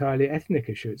even an entirely ethnic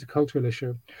issue; it's a cultural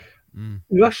issue.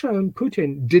 Russia and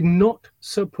Putin did not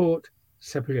support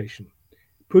separation.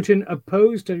 Putin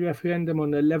opposed a referendum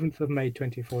on the 11th of May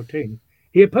 2014.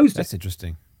 He opposed it. That's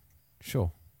interesting.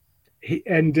 Sure. He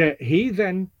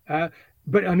then,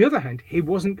 but on the other hand, he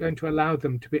wasn't going to allow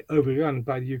them to be overrun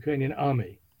by the Ukrainian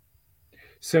army.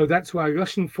 So that's why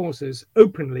Russian forces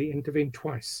openly intervened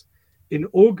twice. In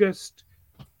August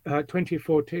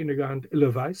 2014 around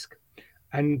Ilovaisk,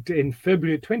 and in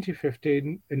February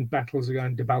 2015 in battles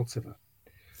around Debaltseve.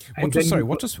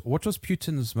 What was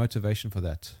Putin's motivation for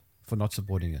that, for not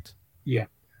supporting it? Yeah.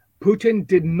 Putin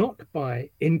did not buy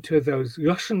into those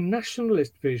Russian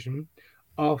nationalist vision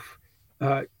of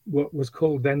what was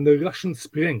called then the Russian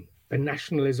Spring, the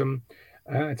nationalism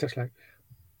and such like.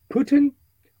 Putin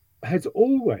has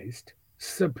always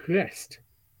suppressed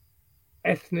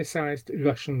ethnicized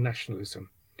Russian nationalism.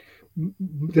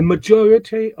 The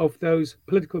majority of those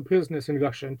political prisoners in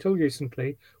Russia until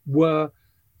recently were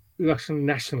Russian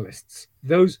nationalists.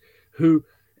 Those who,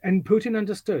 and Putin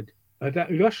understood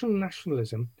that Russian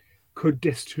nationalism could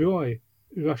destroy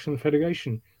Russian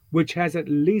Federation, which has at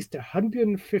least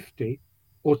 150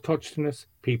 autochthonous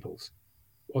peoples.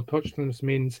 Autochthonous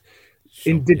means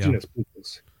indigenous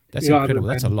peoples. That's incredible.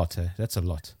 That's a lot. That's a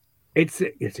lot. It's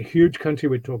a huge country.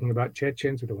 We're talking about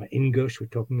Chechens. We're talking about Ingush. We're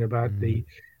talking about the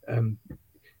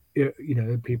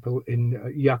people in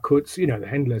Yakuts, the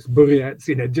endless Buryats,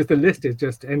 just the list is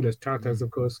just endless. Tatars,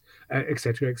 of course,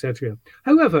 etc., etc.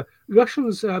 However,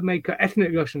 Russians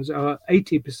ethnic Russians are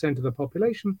 80% of the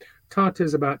population,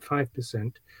 Tatars about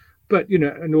 5%, but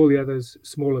and all the others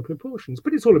smaller proportions.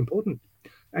 But it's all important,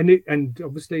 and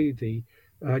obviously the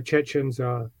Chechens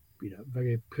are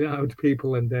very proud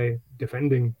people, and they're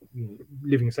defending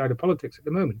living side of politics at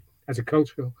the moment as a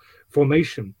cultural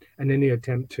formation, and any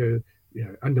attempt to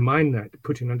undermine that,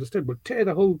 Putin understood, would tear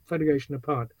the whole federation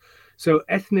apart. So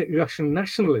ethnic Russian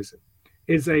nationalism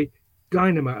is a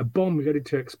dynamite, a bomb ready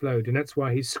to explode, and that's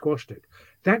why he squashed it.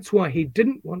 That's why he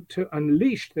didn't want to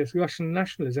unleash this Russian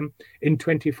nationalism in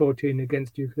 2014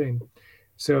 against Ukraine.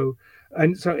 So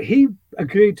he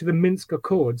agreed to the Minsk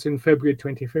Accords in February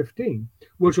 2015,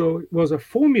 which was a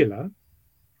formula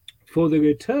for the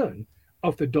return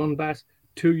of the Donbass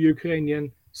to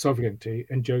Ukrainian sovereignty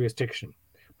and jurisdiction.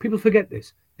 People forget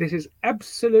this. This is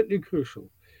absolutely crucial.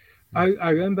 I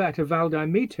remember at a Valdai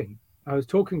meeting, I was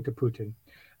talking to Putin,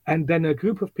 and then a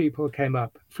group of people came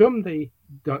up from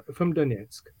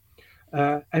Donetsk,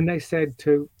 and they said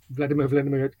to Vladimir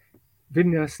Vladimirovich,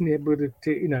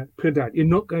 you're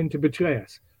not going to betray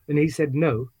us. And he said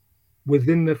no,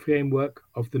 within the framework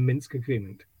of the Minsk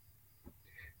agreement.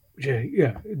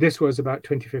 Yeah, this was about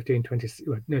 2016,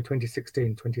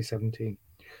 2017.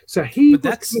 So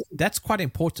that's quite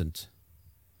important.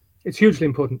 It's hugely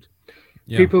important.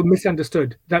 Yeah. People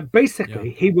misunderstood that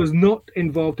basically he was not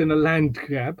involved in a land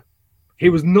grab. He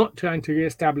was not trying to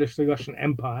reestablish the Russian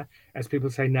Empire, as people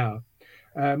say now.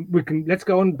 Let's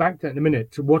go on back to that in a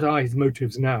minute to what are his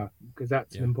motives now, because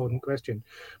that's an important question.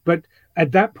 But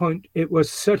at that point, it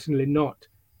was certainly not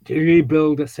to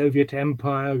rebuild a Soviet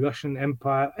empire, Russian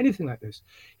empire, anything like this.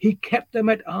 He kept them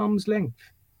at arm's length,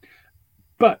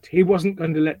 but he wasn't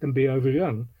going to let them be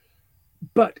overrun.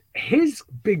 But his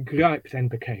big gripe then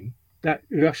became that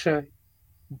Russia,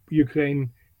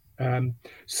 Ukraine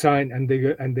signed, and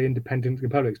the independent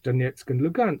republics, Donetsk and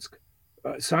Lugansk,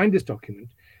 signed this document.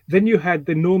 Then you had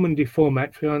the Normandy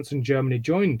format. France and Germany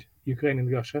joined Ukraine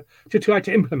and Russia to try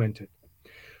to implement it.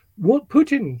 What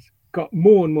Putin got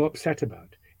more and more upset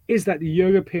about is that the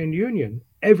European Union,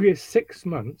 every 6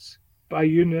 months, by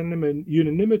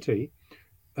unanimity,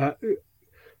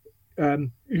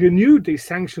 renewed these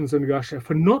sanctions on Russia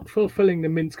for not fulfilling the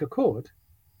Minsk Accord.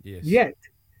 Yes. Yet,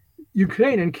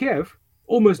 Ukraine and Kiev,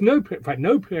 almost no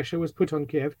pressure was put on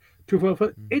Kiev to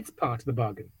fulfill its part of the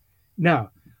bargain.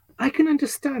 Now, I can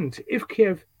understand if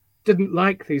Kiev didn't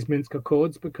like these Minsk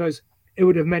Accords because it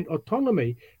would have meant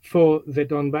autonomy for the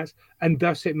Donbass, and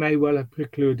thus it may well have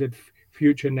precluded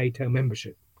future NATO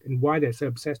membership. And why they're so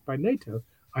obsessed by NATO,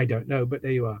 I don't know, but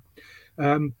there you are.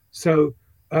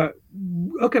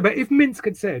 Okay, but if Minsk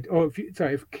had said,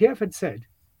 if Kiev had said,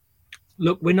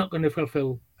 look, we're not going to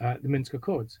fulfill the Minsk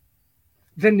Accords,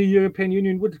 then the European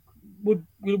Union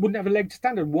wouldn't have a leg to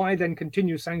stand on. Why then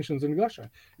continue sanctions on Russia?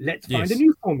 Let's find a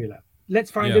new formula. Let's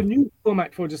find a new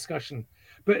format for discussion.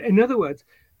 But in other words,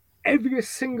 every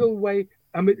single way.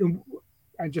 I mean,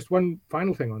 and just one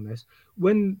final thing on this: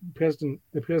 when the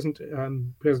present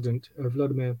president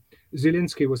Vladimir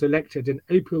Zelensky was elected in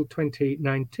April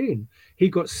 2019, he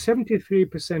got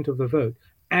 73% of the vote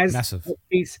as the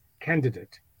peace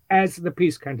candidate.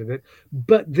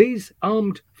 But these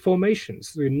armed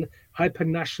formations, the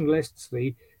hyper-nationalists,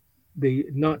 the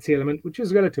Nazi element, which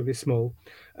is relatively small,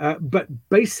 but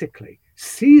basically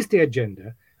seized the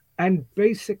agenda and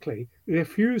basically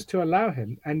refused to allow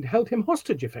him and held him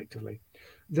hostage effectively.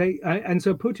 And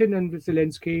so Putin and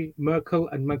Zelensky, Merkel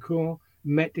and Macron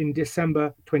met in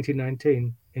December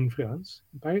 2019 in France,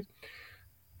 in Paris.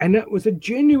 And that was a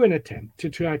genuine attempt to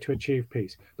try to achieve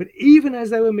peace. But even as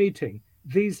they were meeting,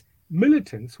 these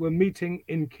militants were meeting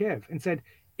in Kiev and said,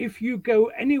 if you go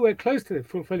anywhere close to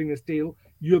fulfilling this deal,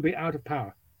 you'll be out of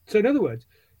power. So in other words,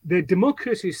 the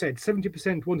democracy said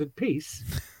 70% wanted peace,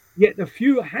 yet a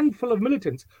handful of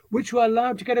militants, which were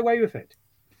allowed to get away with it.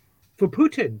 For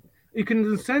Putin, you can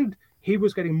understand he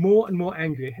was getting more and more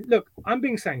angry. Look, I'm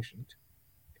being sanctioned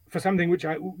for something which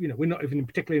we're not even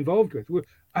particularly involved with.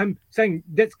 I'm saying,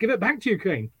 let's give it back to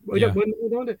Ukraine. We don't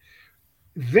want it.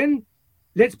 Then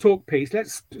let's talk peace.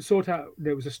 Let's sort out.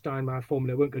 There was a Steinmeier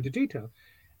formula. I won't go into detail.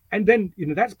 And then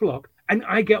that's blocked, and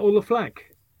I get all the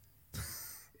flack.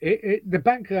 The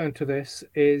background to this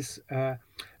is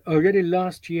already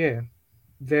last year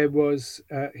there was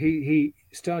he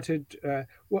started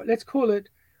let's call it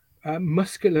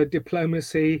muscular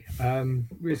diplomacy,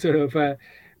 sort of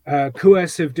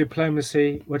coercive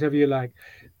diplomacy, whatever you like.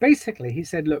 Basically, he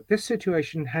said, look, this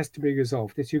situation has to be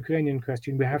resolved. This Ukrainian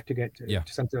question, we have to get to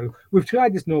something. We've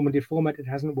tried this Normandy format. It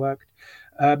hasn't worked.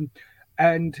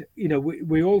 And,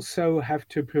 we also have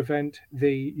to prevent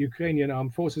the Ukrainian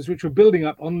armed forces, which were building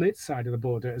up on its side of the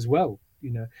border as well.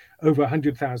 Over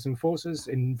 100,000 forces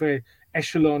in very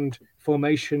echeloned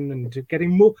formation and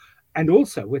getting more. And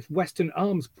also with Western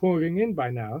arms pouring in by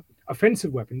now,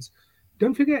 offensive weapons.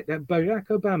 Don't forget that Barack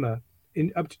Obama,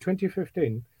 up to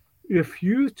 2015,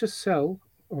 refused to sell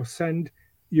or send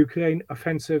Ukraine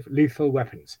offensive lethal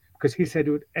weapons because he said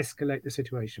it would escalate the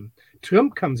situation.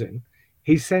 Trump comes in.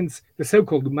 He sends the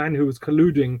so-called man who was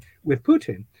colluding with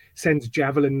Putin, sends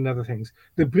Javelin and other things.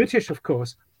 The British, of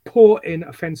course, pour in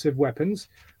offensive weapons,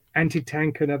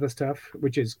 anti-tank and other stuff,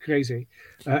 which is crazy.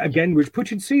 Again, which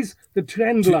Putin sees the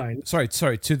trend line.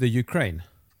 Sorry, to the Ukraine.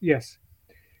 Yes.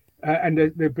 And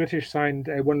the British signed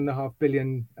a £1.5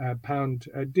 billion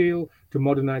deal to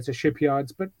modernize the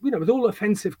shipyards, but with all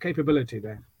offensive capability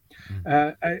there.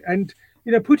 And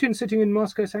Putin sitting in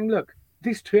Moscow saying, "Look,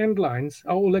 these trend lines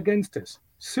are all against us.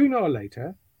 Sooner or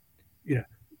later,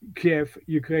 Kiev,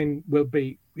 Ukraine will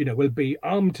be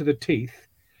armed to the teeth.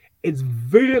 It's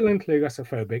virulently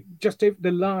Russophobic. Just if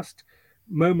the last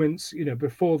moments,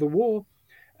 before the war."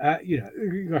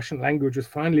 Russian language was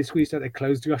finally squeezed out. They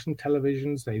closed Russian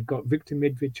televisions. They've got Viktor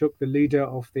Medvedchuk, the leader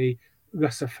of the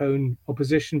Russophone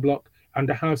opposition bloc,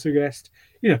 under house arrest.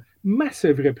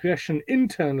 Massive repression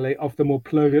internally of the more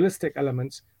pluralistic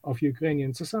elements of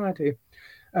Ukrainian society.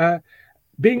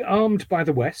 Being armed by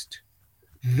the West,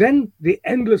 then the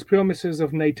endless promises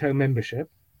of NATO membership.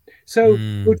 So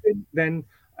Putin then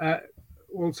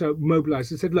also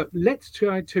mobilized and said, look, let's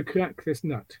try to crack this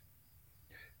nut.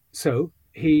 So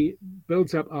he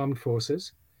builds up armed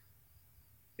forces.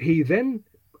 He then,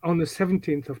 on the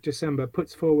 17th of December,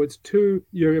 puts forward 2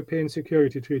 European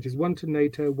security treaties, one to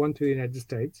NATO, one to the United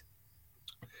States,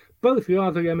 both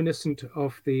rather reminiscent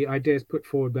of the ideas put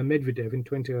forward by Medvedev in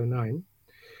 2009.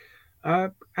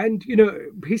 And,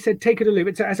 he said, take it or leave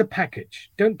it. It's as a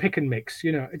package. Don't pick and mix,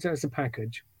 it's as a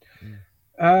package.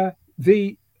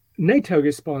 The NATO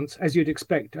response, as you'd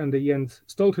expect under Jens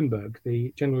Stoltenberg,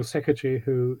 the General Secretary,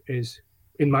 who is,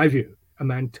 in my view, a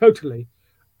man totally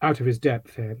out of his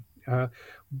depth here.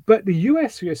 But the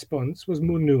US response was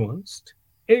more nuanced.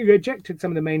 It rejected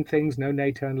some of the main things: no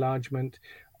NATO enlargement,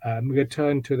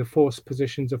 return to the forced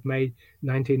positions of May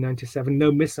 1997,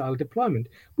 no missile deployment,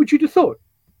 which you'd have thought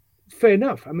fair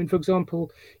enough. I mean, for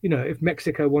example, if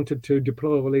Mexico wanted to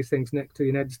deploy all these things next to the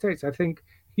United States, I think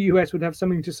the US would have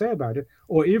something to say about it.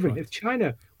 Or even if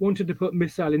China wanted to put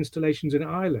missile installations in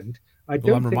Ireland,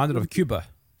 I'm reminded of Cuba.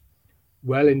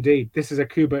 Well, indeed, this is a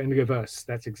Cuba in reverse.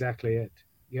 That's exactly it.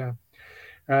 Yeah.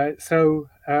 So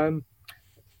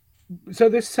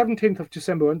this 17th of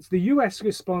December, once the US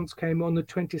response came on the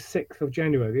 26th of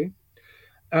January,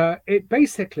 it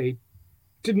basically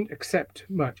didn't accept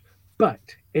much, but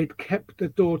it kept the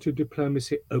door to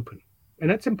diplomacy open. And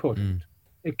that's important.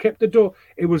 It kept the door.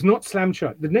 It was not slammed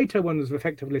shut. The NATO one was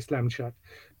effectively slammed shut,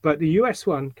 but the US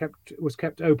one was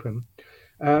kept open.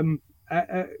 And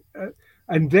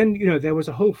then, there was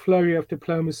a whole flurry of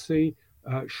diplomacy.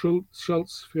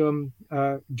 Scholz from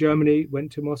Germany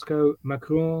went to Moscow.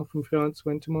 Macron from France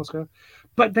went to Moscow.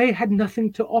 But they had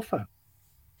nothing to offer.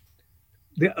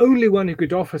 The only one who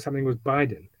could offer something was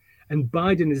Biden. And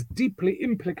Biden is deeply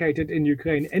implicated in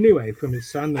Ukraine anyway, from his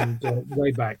son and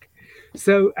way back.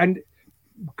 So, and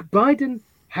Biden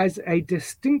has a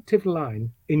distinctive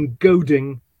line in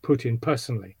goading Putin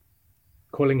personally,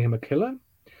 calling him a killer.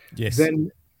 Yes.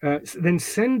 Then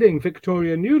sending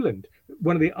Victoria Nuland,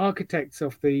 one of the architects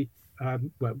of the,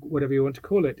 whatever you want to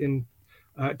call it, in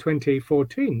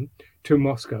 2014 to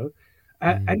Moscow.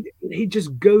 And he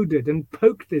just goaded and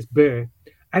poked this bear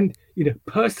and,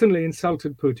 personally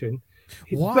insulted Putin.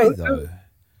 Why, though?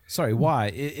 Sorry, why?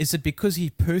 Is it because he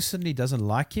personally doesn't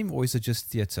like him, or is it just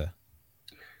theatre?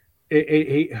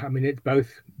 I mean, it's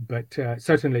both, but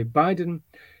certainly Biden.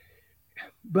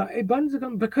 But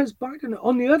because Biden,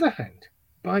 on the other hand,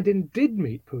 Biden did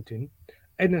meet Putin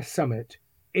in a summit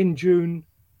in June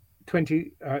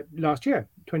last year,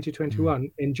 2021,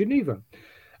 in Geneva.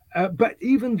 But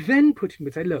even then, Putin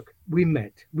would say, look, we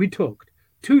met, we talked.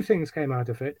 Two things came out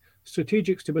of it: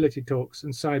 strategic stability talks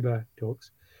and cyber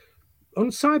talks. On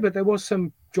cyber, there was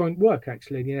some joint work,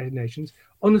 actually, in the United Nations.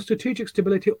 On the strategic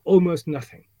stability, almost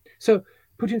nothing. So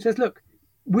Putin says, look,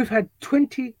 we've had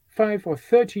 25 or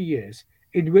 30 years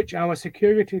in which our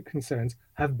security concerns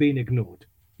have been ignored.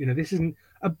 This isn't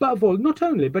above all, not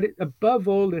only, but above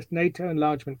all, this NATO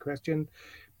enlargement question.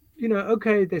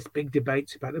 Okay, there's big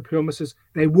debates about the promises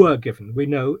they were given. We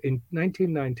know in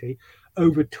 1990,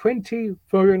 over 20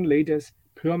 foreign leaders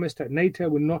promised that NATO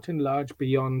would not enlarge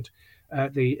beyond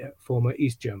the former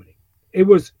East Germany.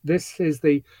 This is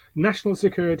the National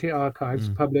Security Archives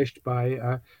published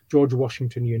by George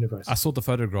Washington University. I saw the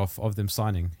photograph of them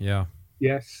signing, yeah.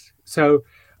 Yes. So,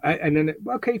 and then,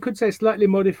 you could say slightly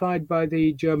modified by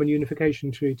the German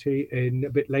Unification Treaty a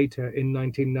bit later in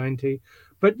 1990.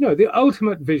 But no, the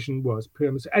ultimate vision was,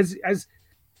 as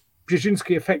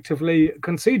Brzezinski effectively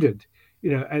conceded,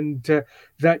 and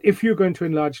that if you're going to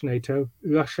enlarge NATO,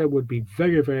 Russia would be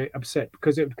very, very upset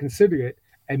because it would consider it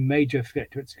a major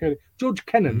threat to its security. George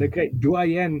Kennan, the great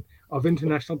doyen of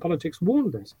international politics,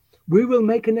 warned us, we will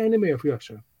make an enemy of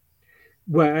Russia.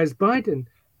 Whereas Biden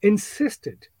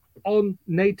insisted on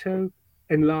NATO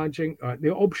enlarging,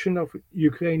 the option of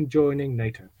Ukraine joining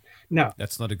NATO. Now,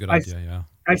 that's not a good idea, yeah.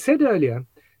 I said earlier,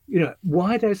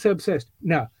 why they're so obsessed.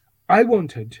 Now, I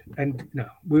wanted, and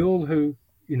we all who,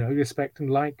 respect and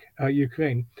like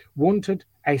Ukraine, wanted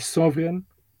a sovereign,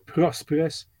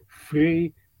 prosperous,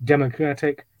 free,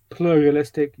 democratic,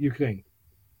 pluralistic Ukraine.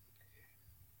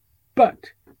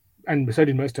 But, and so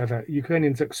did most other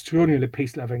Ukrainians, extraordinarily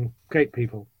peace-loving, great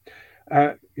people,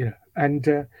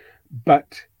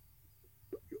 but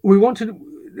we wanted,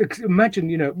 imagine,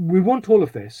 we want all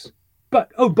of this,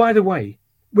 but, oh, by the way,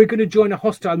 we're going to join a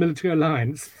hostile military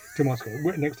alliance to Moscow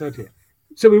next year.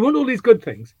 So we want all these good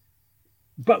things,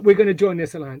 but we're going to join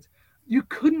this alliance. You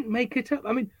couldn't make it up.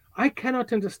 I mean, I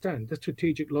cannot understand the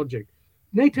strategic logic.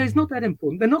 NATO is not that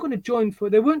important. They weren't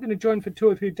going to join for 2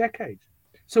 or 3 decades.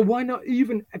 So why not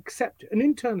even accept and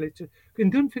internally?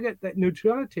 And don't forget that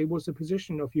neutrality was the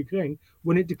position of Ukraine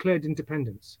when it declared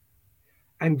independence.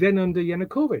 And then under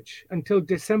Yanukovych until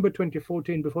December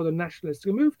 2014, before the nationalists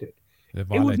removed it. It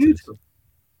was neutral.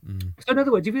 So in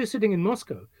other words, if you're sitting in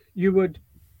Moscow, you would,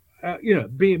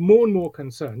 be more and more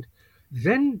concerned.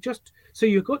 Then so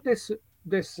you've got this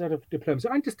sort of diplomacy.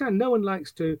 I understand no one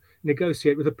likes to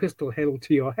negotiate with a pistol held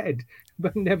to your head,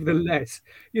 but nevertheless,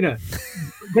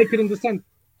 they could understand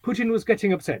Putin was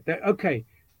getting upset. That, okay,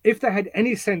 if they had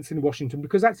any sense in Washington,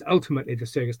 because that's ultimately the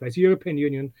serious place, the European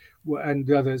Union and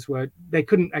the others they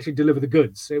couldn't actually deliver the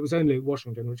goods. It was only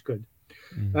Washington which could.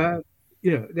 They're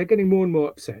getting more and more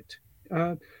upset.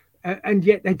 and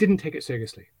yet they didn't take it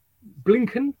seriously.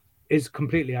 Blinken is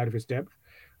completely out of his depth.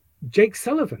 Jake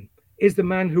Sullivan is the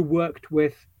man who worked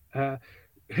with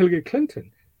Hillary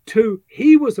Clinton.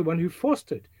 He was the one who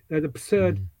fostered the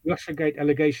absurd Russiagate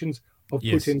allegations of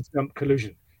Putin's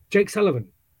collusion. Jake Sullivan,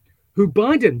 who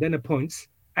Biden then appoints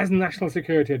as National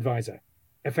Security Advisor,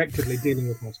 effectively dealing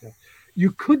with Moscow.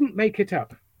 You couldn't make it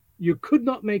up. You could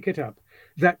not make it up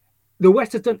that the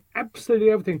West has done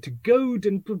absolutely everything to goad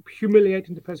and to humiliate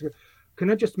and to persecute. Can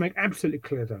I just make absolutely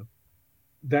clear, though,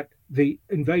 that the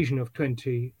invasion of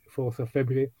 24th of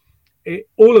February,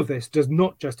 all of this does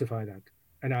not justify that.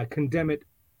 And I condemn it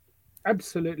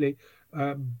absolutely,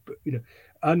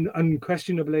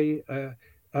 unquestionably,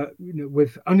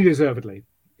 with unreservedly.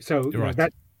 So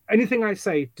that anything I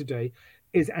say today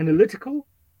is analytical.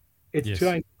 It's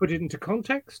trying to put it into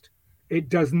context. It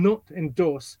does not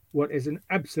endorse what is an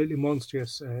absolutely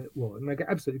monstrous war, and make it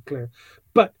absolutely clear.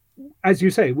 But as you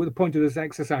say, well, the point of this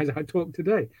exercise I talked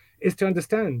today is to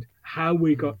understand how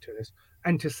we got to this,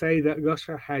 and to say that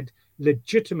Russia had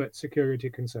legitimate security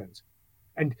concerns.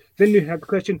 And then you have the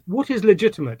question, what is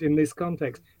legitimate in this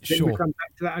context? Then we come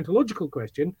back to that ontological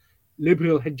question,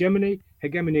 liberal hegemony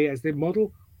as the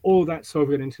model, or that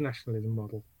sovereign internationalism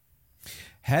model.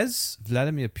 Has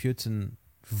Vladimir Putin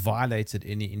violated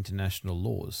any international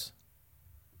laws?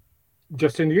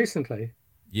 Just in recently?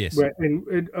 Yes.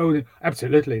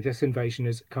 Absolutely. This invasion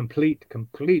is complete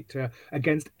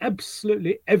against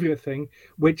absolutely everything,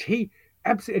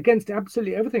 against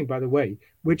absolutely everything, by the way,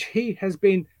 which he has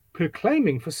been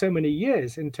proclaiming for so many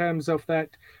years in terms of that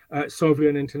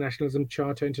sovereign internationalism,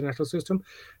 charter international system,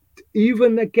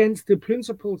 even against the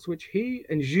principles which he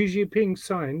and Xi Jinping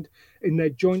signed in their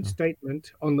joint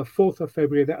statement on the 4th of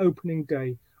February, the opening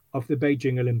day of the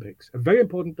Beijing Olympics, a very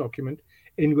important document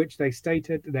in which they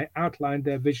outlined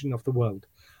their vision of the world.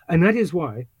 And that is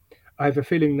why I have a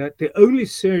feeling that the only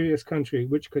serious country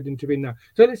which could intervene now.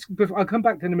 So I'll come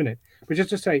back to in a minute, but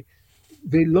just to say,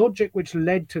 the logic which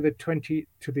led to the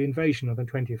invasion on the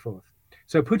 24th.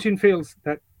 So Putin feels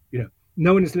that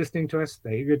no one is listening to us.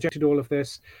 They rejected all of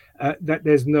this. That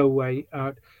there's no way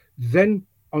out. Then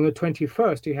on the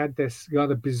 21st, he had this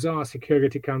rather bizarre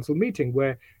Security Council meeting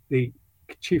where the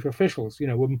chief officials,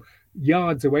 were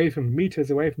meters away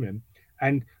from him,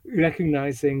 and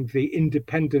recognizing the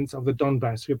independence of the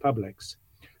Donbass republics.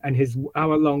 And his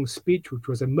hour-long speech, which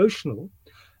was emotional,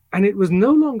 and it was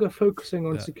no longer focusing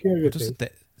on security. What is it?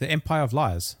 The Empire of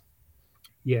Lies.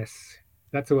 Yes,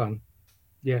 that's the one.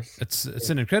 Yes. It's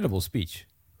an incredible speech.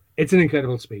 It's an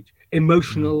incredible speech.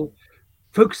 Emotional,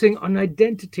 focusing on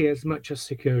identity as much as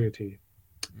security.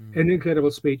 An incredible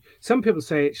speech. Some people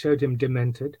say it showed him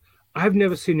demented. I've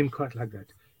never seen him quite like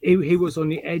that. He was on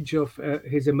the edge of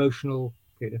his emotional.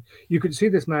 You could see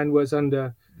this man was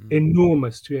under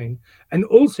enormous strain. And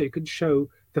also you could show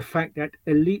the fact that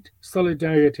elite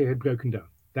solidarity had broken down.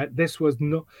 That this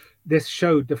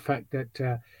showed the fact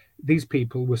that these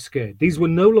people were scared. These were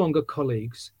no longer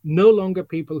colleagues, no longer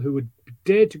people who would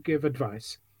dare to give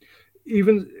advice.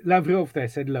 Even Lavrov there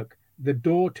said, look, the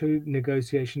door to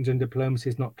negotiations and diplomacy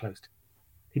is not closed.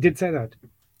 He did say that.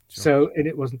 Sure. So, and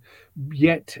it wasn't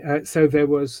yet. So there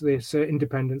was this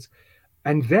independence.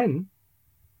 And then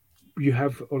you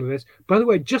have all of this. By the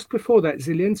way, just before that,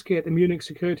 Zelensky at the Munich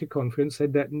Security Conference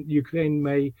said that Ukraine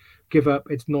may give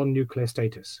up its non-nuclear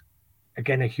status.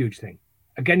 Again, a huge thing.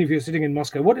 Again, if you're sitting in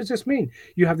Moscow, what does this mean?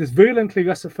 You have this virulently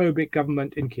Russophobic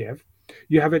government in Kiev.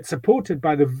 You have it supported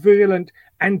by the virulent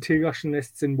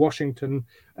anti-Russianists in Washington,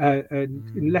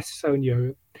 and less so in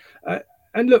Europe.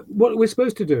 And look, what we're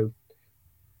supposed to do,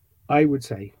 I would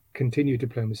say, continue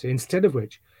diplomacy, instead of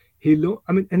which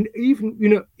and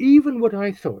even what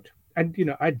I thought, and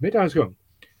I admit I was wrong,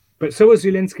 but so was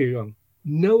Zelensky wrong.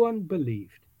 No one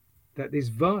believed that these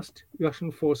vast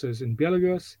Russian forces in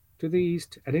Belarus to the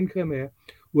east and in Crimea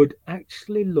would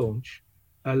actually launch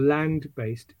a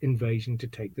land-based invasion to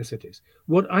take the cities.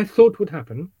 What I thought would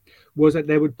happen was that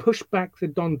they would push back the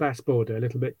Donbass border a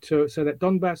little bit so that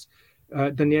Donbass,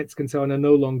 Donetsk and so on are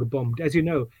no longer bombed. As you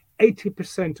know,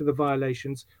 80% of the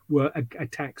violations were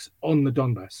attacks on the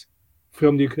Donbass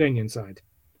from the Ukrainian side.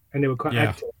 And they were quite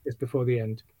active just before the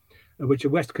end, which the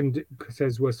West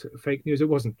says was fake news. It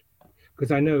wasn't.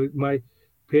 Because I know my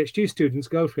PhD student's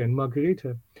girlfriend,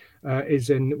 Margarita, was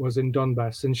in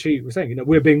Donbass, and she was saying,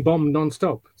 we're being bombed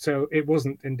nonstop. So it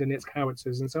wasn't in Donetsk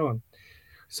howitzers and so on.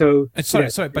 So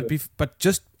but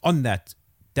just on that,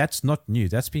 that's not new.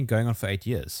 That's been going on for 8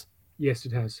 years. Yes,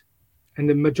 it has. And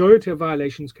the majority of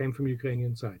violations came from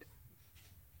Ukrainian side.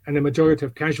 And the majority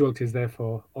of casualties,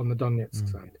 therefore, on the Donetsk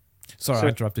side. Sorry, I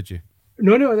interrupted you.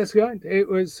 No, that's right. It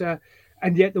was,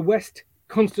 and yet the West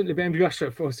constantly blamed Russia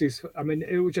for ceasefire. I mean,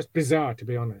 it was just bizarre, to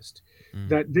be honest,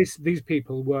 that these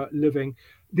people were living.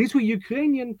 These were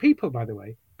Ukrainian people, by the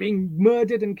way, being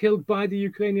murdered and killed by the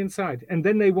Ukrainian side, and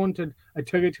then they wanted a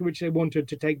territory which they wanted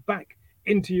to take back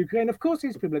into Ukraine. Of course,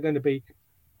 these people are going to be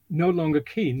no longer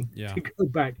keen to go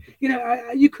back. You know,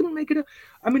 you couldn't make it up.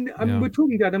 I mean, we're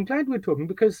talking that. I'm glad we're talking,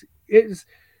 because it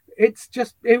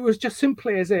was just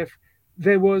simply as if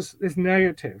there was this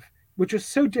narrative which was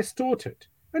so distorted.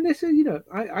 And this is, you know,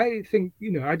 I think,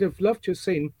 you know, I'd have loved to have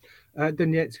seen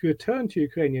Donetsk return to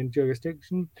Ukrainian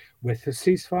jurisdiction with a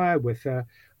ceasefire, with a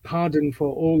pardon for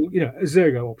all, you know, a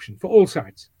zero option for all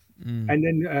sides. And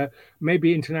then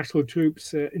maybe international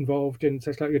troops involved in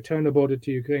such like return a border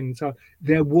to Ukraine and so on.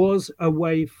 There was a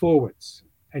way forwards,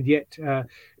 and yet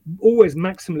always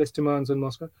maximalist demands on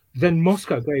Moscow. Then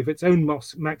Moscow gave its own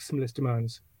maximalist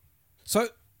demands.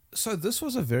 So this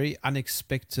was a very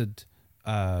unexpected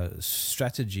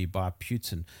strategy by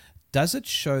Putin. Does it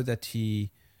show that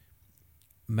he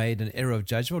made an error of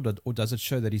judgment, or does it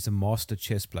show that he's a master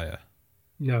chess player?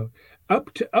 No,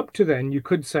 up to then, you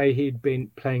could say he'd been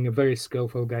playing a very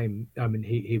skillful game. I mean,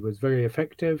 he was very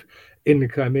effective in the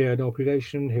Crimean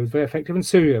operation. He was very effective in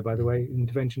Syria, by the way,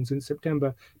 interventions in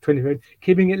September 2020,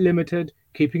 keeping it limited,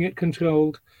 keeping it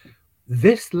controlled.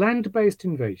 This land-based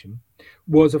invasion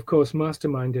was, of course,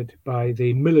 masterminded by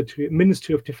the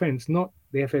Ministry of Defense, not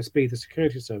the FSB, the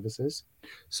security services.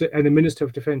 So, and the Minister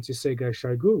of Defense is Sergei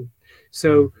Shoigu.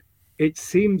 So it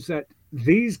seems that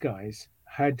these guys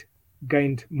had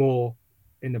gained more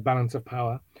in the balance of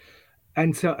power.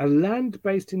 And so a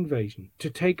land-based invasion to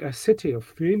take a city of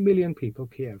 3 million people,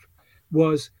 Kiev,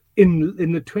 was in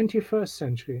the 21st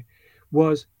century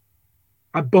was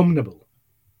abominable,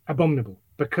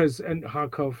 because, and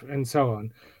Kharkov and so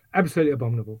on, absolutely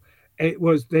abominable. It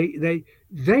was, they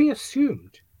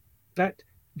assumed that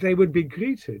they would be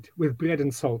greeted with bread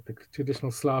and salt, the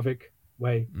traditional Slavic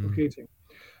way of greeting,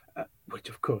 which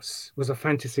of course was a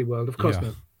fantasy world. Of course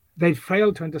not. They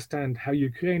failed to understand how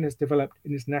Ukraine has developed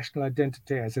in its national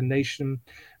identity as a nation,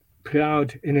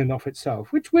 proud in and of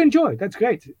itself, which we enjoy. That's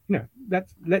great. You know,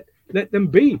 let them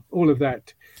be all of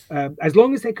that. As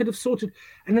long as they could have sorted,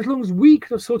 and as long as we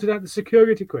could have sorted out the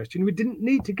security question, we didn't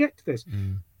need to get to this.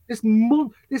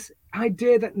 This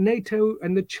idea that NATO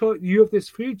and you have this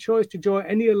free choice to join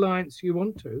any alliance you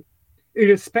want to,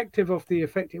 irrespective of the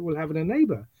effect it will have on a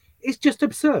neighbor, is just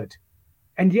absurd.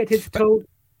 And yet it's told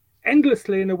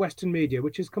endlessly in the Western media,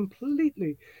 which is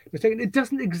completely mistaken. It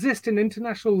doesn't exist in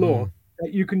international law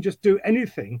that you can just do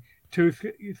anything to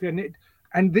it.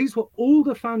 And these were all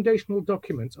the foundational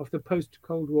documents of the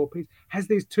post-Cold War peace. Has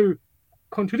these two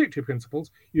contradictory principles: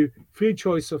 free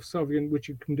choice of sovereign, which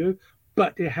you can do,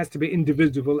 but it has to be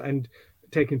indivisible and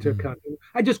take into account.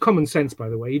 And just common sense, by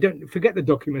the way. You don't forget the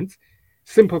documents.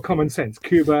 Simple common sense.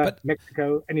 Cuba,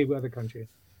 Mexico, any other country.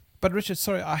 But Richard,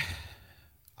 sorry,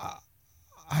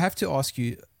 I have to ask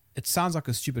you, it sounds like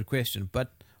a stupid question,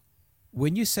 but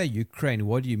when you say Ukraine,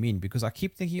 what do you mean? Because I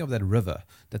keep thinking of that river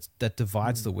that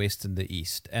divides the West and the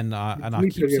East, and I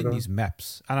keep seeing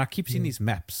these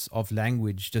maps, of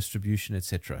language distribution,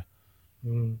 etc.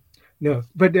 No,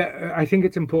 but I think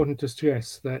it's important to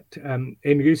stress that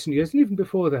in recent years, and even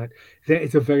before that, there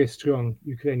is a very strong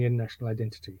Ukrainian national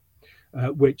identity,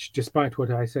 which, despite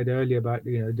what I said earlier about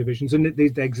divisions, and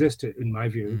they exist, in my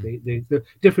view, the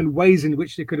different ways in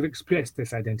which they could have expressed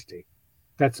this identity.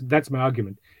 That's my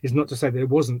argument. Is not to say there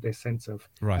wasn't this sense of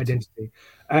identity,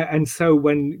 and so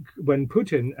when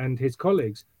Putin and his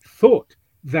colleagues thought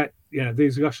that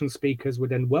these Russian speakers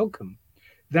would then welcome,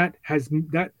 that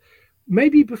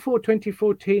maybe before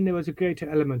 2014 there was a greater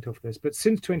element of this, but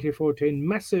since 2014,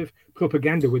 massive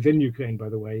propaganda within Ukraine, by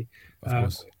the way,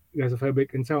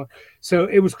 Russophobic and so on. So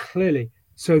it was clearly,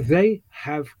 so they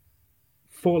have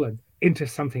fallen into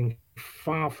something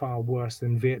far, far worse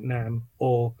than Vietnam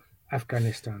or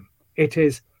Afghanistan. It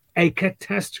is a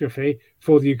catastrophe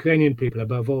for the Ukrainian people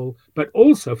above all, but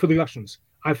also for the Russians.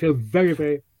 I feel very,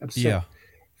 very upset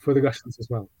for the Russians as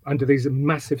well, under these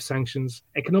massive sanctions,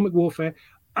 economic warfare,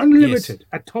 unlimited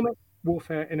atomic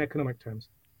warfare in economic terms.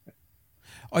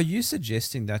 Are you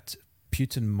suggesting that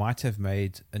Putin might have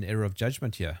made an error of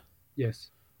judgment here?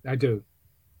 Yes, I do.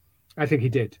 I think he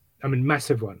did. I mean,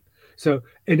 massive one. So,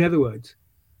 in other words,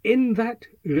 in that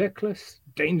reckless,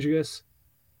 dangerous,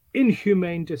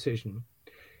 inhumane decision,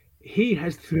 he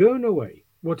has thrown away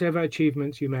whatever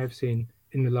achievements you may have seen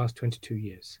in the last 22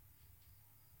 years.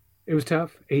 It was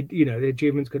tough. The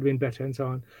achievements could have been better and so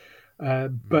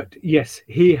on. But yes,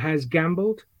 he has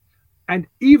gambled. And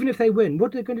even if they win,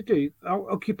 what are they going to do?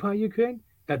 Occupy Ukraine?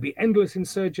 That'd be endless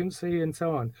insurgency and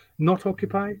so on. Not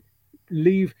occupy,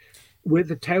 leave with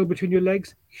the tail between your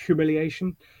legs,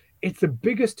 humiliation. It's the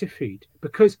biggest defeat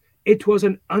because it was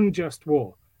an unjust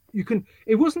war.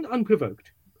 It wasn't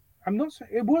unprovoked. I'm not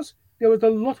saying it was. There was a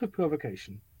lot of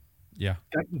provocation. Yeah.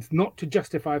 That's not to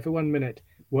justify for 1 minute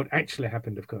what actually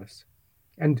happened, of course.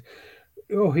 And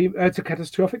it's a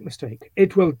catastrophic mistake.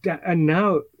 It will, and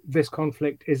now this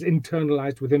conflict is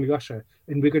internalized within Russia,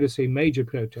 and we're going to see major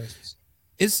protests.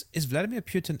 Is Vladimir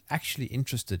Putin actually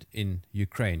interested in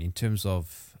Ukraine in terms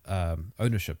of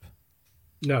ownership?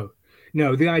 No.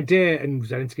 The idea, and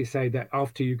Zelensky say that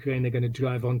after Ukraine they're going to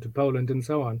drive on to Poland and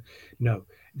so on. No,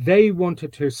 they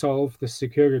wanted to solve the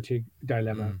security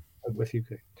dilemma with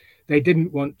Ukraine. They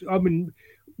didn't want. I mean,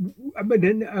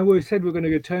 we said we're going to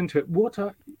return to it. What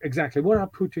are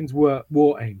Putin's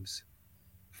war aims?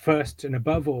 First and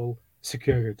above all,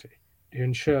 security, to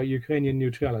ensure Ukrainian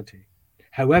neutrality.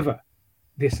 However,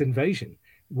 this invasion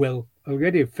will,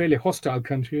 already a fairly hostile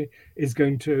country, is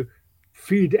going to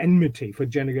feed enmity for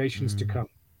generations to come.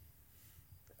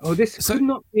 This could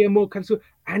not be a more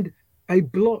and a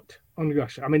blot on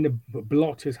Russia. I mean, the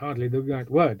blot is hardly the right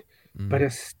word, but a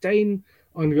stain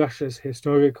on Russia's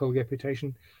historical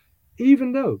reputation.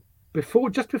 Even though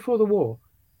just before the war,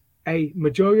 a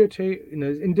majority,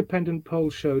 independent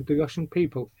polls showed the Russian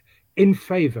people in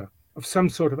favor of some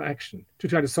sort of action to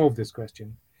try to solve this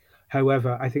question.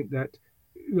 However, I think that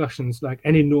Russians, like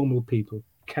any normal people,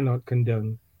 cannot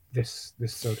condone this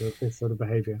sort of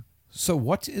behavior. So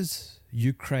what is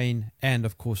Ukraine and,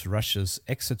 of course, Russia's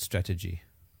exit strategy?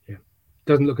 Yeah,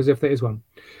 doesn't look as if there is one.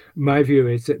 My view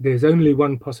is that there's only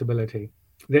one possibility.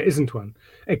 There isn't one,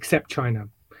 except China.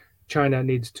 China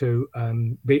needs to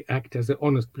act as an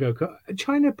honest broker.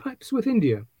 China perhaps with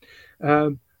India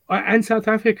and South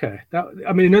Africa.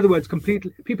 In other words,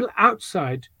 completely people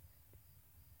outside.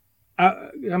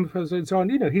 And so on,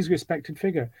 he's a respected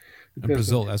figure. And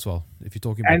Brazil as well, if you're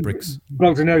talking about BRICS.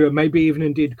 Bolsonaro, maybe even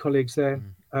indeed colleagues there,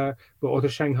 or the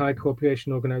Shanghai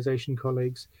Cooperation Organization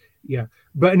colleagues. Yeah,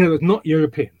 but in other words, not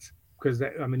Europeans, because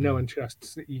no one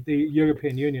trusts the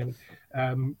European Union,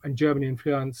 and Germany and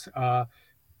France are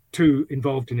too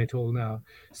involved in it all now.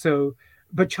 So,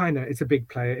 but China is a big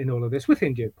player in all of this, with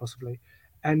India possibly,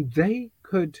 and they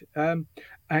could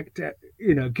act.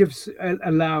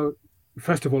 Allow,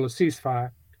 first of all, a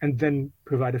ceasefire, and then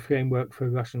provide a framework for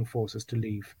Russian forces to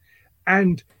leave,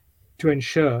 and to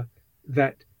ensure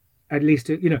that at least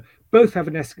both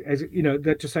have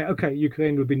that to say, okay,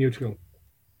 Ukraine will be neutral,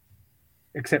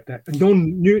 except that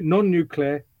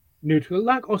non-nuclear neutral,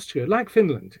 like Austria, like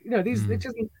Finland. These it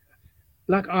isn't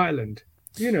like Ireland.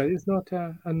 It's not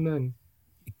unknown.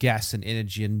 Gas and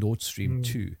energy and Nord Stream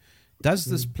 2. Does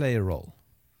this play a role?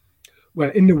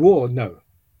 Well, in the war, no,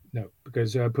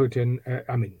 because Putin.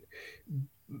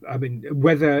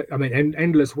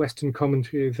 Endless Western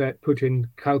commentary that Putin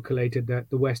calculated that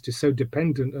the West is so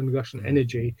dependent on Russian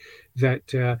energy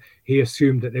that he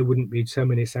assumed that there wouldn't be so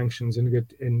many sanctions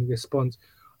in response.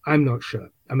 I'm not sure.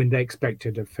 They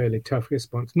expected a fairly tough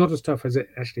response, not as tough as it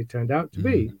actually turned out to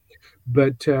be.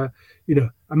 But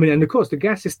and of course the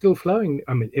gas is still flowing.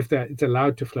 If it's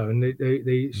allowed to flow, and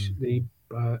the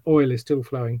oil is still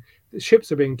flowing, the ships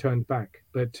are being turned back.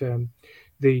 But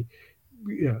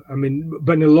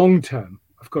but in the long term,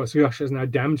 of course, Russia has now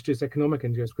damaged its economic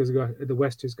interests because the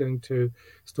West is going to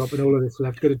stop, and all of this will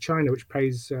have to go to China, which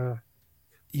pays.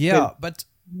 But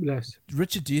less.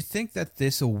 Richard, do you think that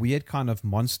there's a weird kind of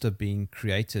monster being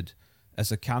created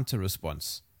as a counter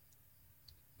response?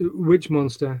 Which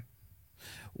monster?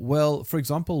 Well, for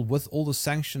example, with all the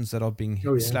sanctions that are being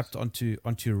slapped onto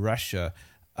Russia,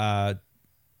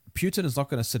 Putin is not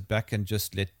going to sit back and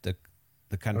just let the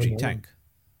country tank.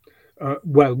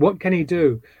 Well, what can he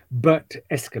do but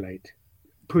escalate?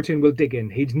 Putin will dig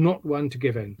in. He's not one to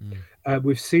give in.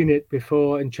 We've seen it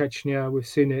before in Chechnya. We've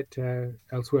seen it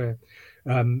elsewhere.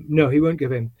 No, he won't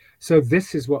give in. So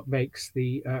this is what makes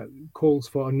the calls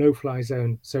for a no-fly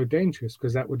zone so dangerous,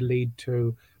 because that would lead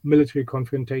to military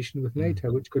confrontation with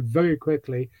NATO, which could very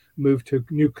quickly move to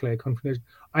nuclear confrontation.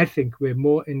 I think we're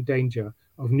more in danger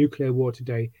of nuclear war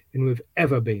today than we've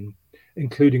ever been,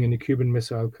 including in the Cuban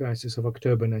Missile Crisis of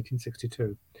October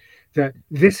 1962. That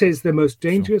this is the most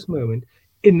dangerous moment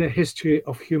in the history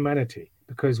of humanity,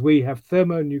 because we have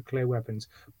thermonuclear weapons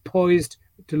poised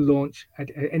to launch at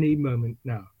any moment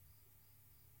now.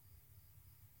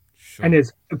 Sure. And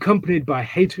is accompanied by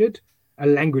hatred, a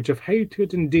language of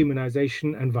hatred and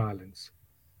demonization and violence.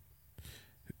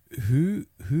 Who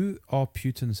are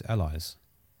Putin's allies?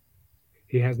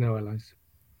 He has no allies.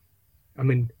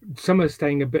 Some are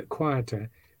staying a bit quieter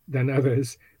than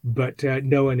others, but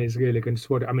no one is really going to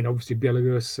support it. Obviously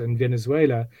Belarus and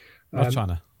Venezuela. Not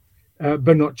China.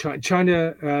 But not China.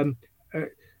 China, uh,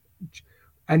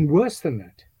 and worse than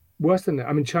that.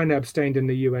 I mean, China abstained in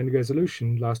the UN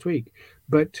resolution last week,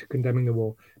 but condemning the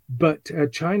war. But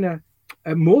China,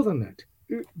 more than that,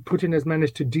 Putin has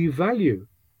managed to devalue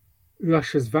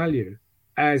Russia's value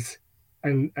as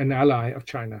an ally of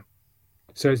China.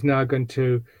 So it's now going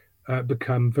to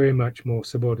become very much more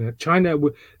subordinate. China,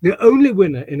 the only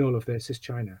winner in all of this is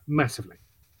China, massively,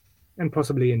 and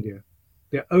possibly India.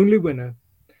 The only winner.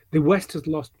 The West has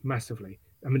lost massively.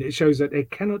 I mean, it shows that they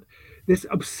cannot. This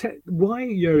upset. Why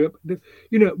Europe? We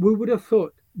would have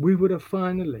thought we would have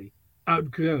finally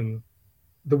outgrown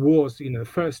the wars.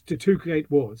 First to two great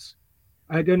wars.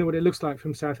 I don't know what it looks like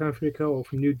from South Africa or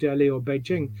from New Delhi or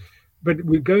Beijing, but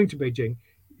we're going to Beijing.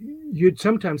 You'd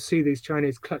sometimes see these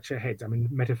Chinese clutch their heads. I mean,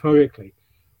 metaphorically,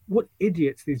 what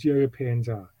idiots these Europeans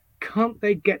are. Can't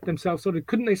they get themselves sorted?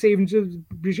 Couldn't they say, even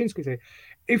Brzezinski say,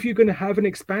 if you're going to have an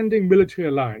expanding military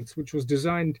alliance, which was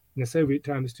designed in the Soviet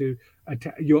times to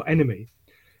attack your enemy,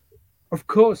 of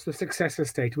course the successor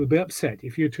state will be upset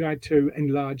if you try to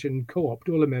enlarge and co-opt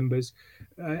all the members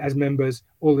as members,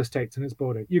 all the states on its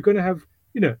border. You're going to have,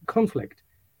 conflict.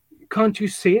 Can't you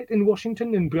see it in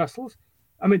Washington, in Brussels?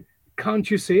 I mean, can't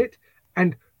you see it?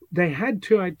 And they had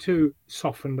tried to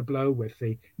soften the blow with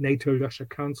the NATO-Russia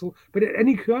Council, but at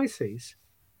any crisis,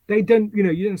 they don't,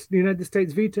 the United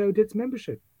States vetoed its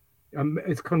membership,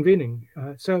 its convening.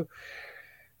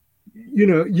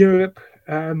 Europe,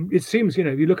 it seems,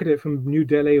 you look at it from New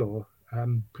Delhi or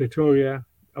Pretoria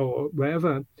or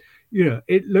wherever,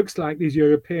 it looks like these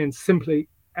Europeans simply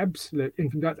absolute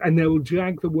infant, and they will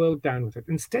drag the world down with it.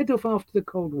 Instead of after the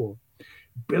Cold War,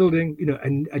 building,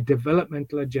 a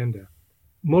developmental agenda,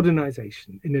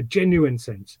 modernization in a genuine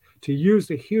sense, to use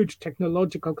the huge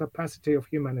technological capacity of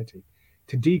humanity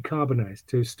to decarbonize,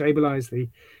 to stabilize the,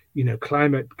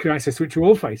 climate crisis which we're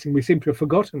all facing. We seem to have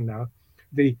forgotten now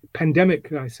the pandemic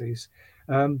crisis.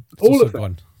 All of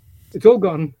that. It's all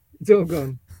gone. It's all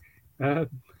gone. But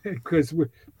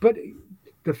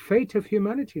the fate of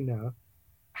humanity now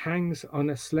hangs on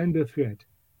a slender thread.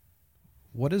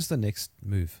 What is the next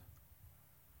move?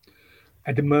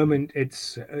 At the moment,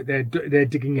 it's they're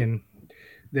digging in.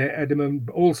 They're at the moment,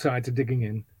 all sides are digging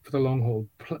in for the long haul,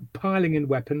 piling in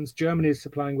weapons. Germany is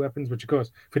supplying weapons, which, of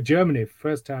course, for Germany,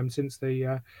 first time since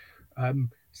the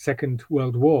Second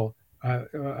World War,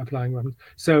 applying weapons.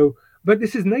 So, but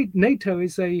this is NATO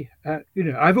is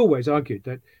I've always argued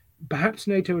that perhaps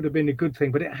NATO would have been a good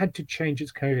thing, but it had to change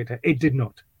its character. It did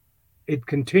not. It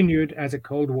continued as a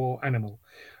Cold War animal,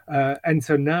 and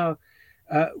so now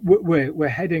we're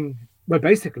heading. Well,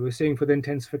 basically, we're seeing for the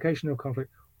intensification of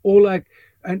conflict.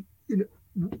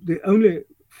 The only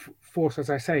force, as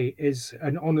I say, is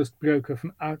an honest broker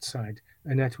from outside,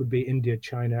 and that would be India,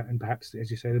 China, and perhaps,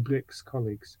 as you say, the BRICS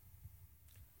colleagues.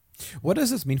 What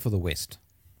does this mean for the West?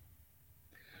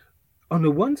 On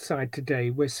the one side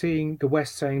today, we're seeing the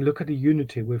West saying, look at the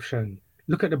unity we've shown.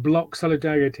 Look at the bloc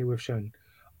solidarity we've shown.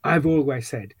 I've always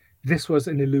said this was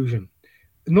an illusion.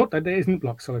 Not that there isn't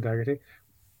bloc solidarity.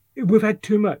 We've had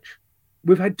too much.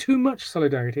 We've had too much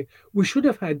solidarity. We should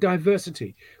have had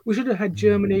diversity. We should have had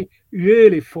Germany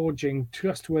really forging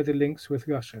trustworthy links with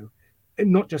Russia,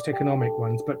 and not just economic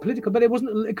ones, but political. But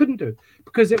it couldn't do,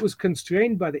 because it was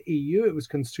constrained by the EU. It was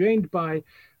constrained by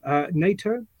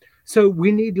NATO. So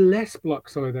we need less bloc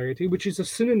solidarity, which is a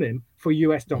synonym for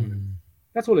US dominance.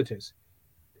 That's all it is.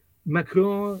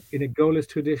 Macron, in a Gaullist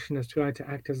tradition, has tried to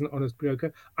act as an honest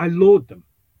broker. I laud them,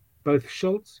 both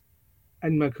Scholz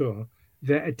and Macron,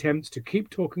 their attempts to keep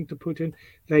talking to Putin.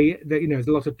 There's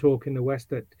a lot of talk in the West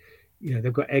that,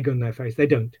 they've got egg on their face. They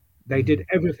don't. They did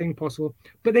everything possible,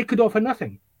 but they could offer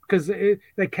nothing, because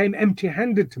they came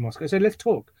empty-handed to Moscow. So let's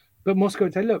talk. But Moscow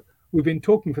would say, look, we've been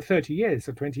talking for 30 years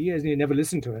or 20 years, and you never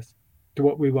listened to us, to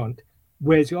what we want.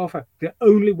 Where's your offer? The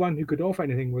only one who could offer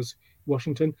anything was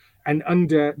Washington. And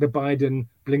under the Biden,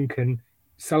 Blinken,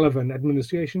 Sullivan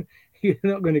administration, you're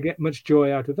not going to get much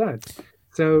joy out of that.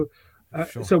 So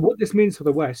what this means for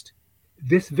the West,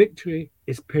 this victory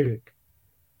is Pyrrhic.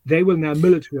 They will now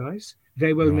militarize.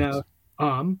 They will now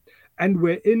arm. And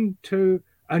we're into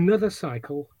another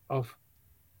cycle of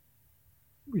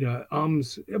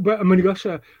arms. But I mean,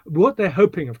 Russia, what they're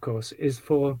hoping, of course, is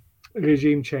for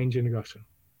regime change in Russia.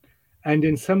 And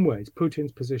in some ways,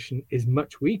 Putin's position is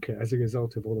much weaker as a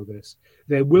result of all of this.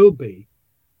 There will be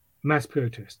mass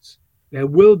protests. There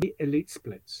will be elite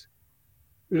splits.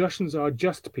 Russians are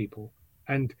just people,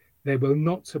 and they will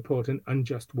not support an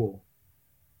unjust war.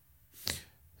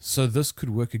 So this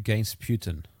could work against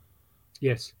Putin?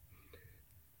 Yes.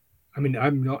 I mean,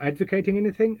 I'm not advocating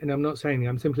anything, and I'm not saying,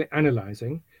 I'm simply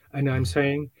analyzing, and I'm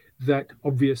saying that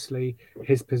obviously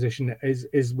his position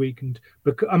is weakened.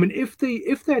 Because I mean, if they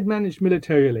had managed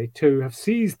militarily to have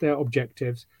seized their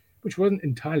objectives, which wasn't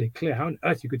entirely clear how on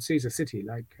earth you could seize a city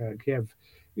like Kiev,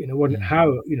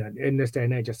 how in this day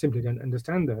and age, I simply don't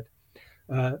understand that.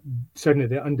 Certainly,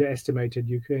 they underestimated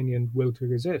Ukrainian will to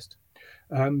resist.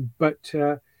 But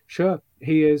sure,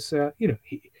 he is.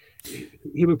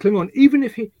 He will cling on, even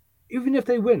if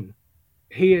they win.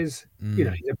 He is, he's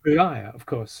a pariah, of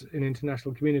course, in the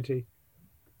international community.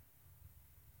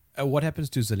 What happens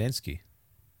to Zelensky?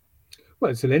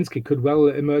 Well, Zelensky could well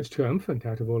emerge triumphant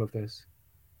out of all of this.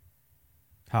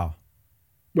 How?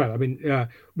 Well, I mean,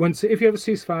 if you have a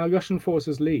ceasefire, Russian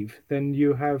forces leave, then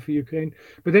you have Ukraine.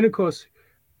 But then, of course,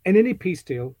 in any peace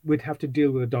deal, we'd have to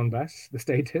deal with the Donbass, the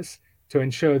status, to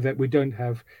ensure that we don't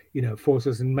have,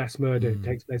 forces and mass murder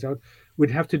takes place out.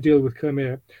 We'd have to deal with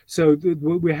Crimea. So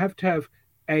we have to have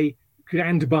a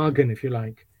grand bargain, if you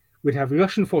like. We'd have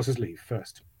Russian forces leave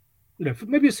first.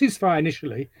 Maybe a ceasefire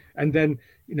initially, and then,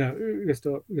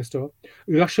 restore.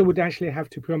 Russia would actually have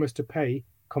to promise to pay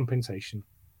compensation.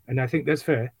 And I think that's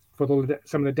fair for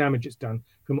some of the damage it's done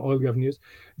from oil revenues,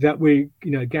 that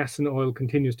gas and oil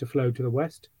continues to flow to the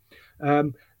west.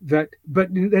 But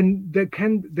then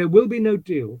there will be no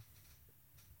deal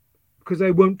because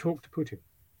they won't talk to Putin.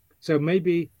 So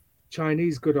maybe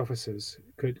Chinese good officers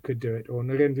could do it, or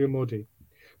Narendra Modi.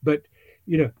 But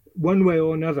one way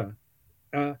or another,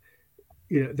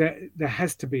 there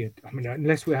has to be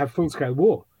unless we have full scale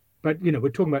war. But we're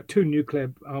talking about two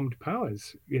nuclear armed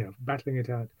powers, battling it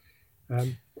out.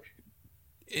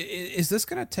 Is this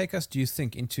going to take us, do you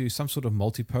think, into some sort of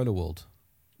multipolar world?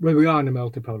 Well, we are in a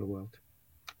multipolar world.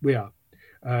 We are,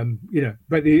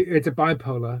 but it's a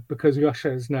bipolar because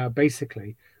Russia has now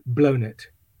basically blown it.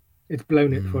 It's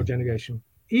blown it for a generation.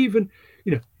 Even,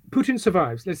 Putin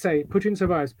survives. Let's say Putin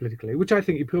survives politically, which I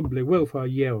think he probably will for a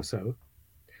year or so,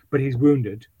 but he's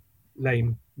wounded,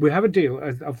 lame. We have a deal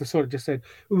of the sort I just said.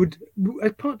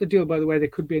 As part of the deal, by the way, there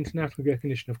could be international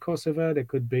recognition of Kosovo. There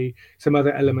could be some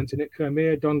other elements in it,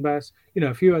 Crimea, Donbass,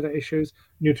 a few other issues,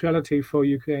 neutrality for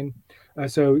Ukraine.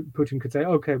 So Putin could say,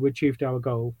 okay, we achieved our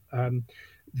goal.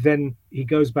 Then he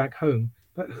goes back home.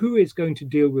 But who is going to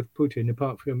deal with Putin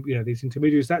apart from, these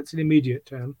intermediaries? That's an immediate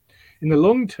term. In the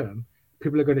long term,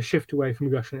 people are going to shift away from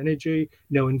Russian energy,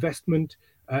 no investment,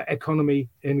 economy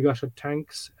in Russia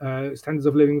tanks, standards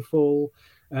of living fall.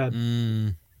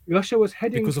 Russia was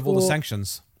heading because of all the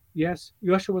sanctions. Yes,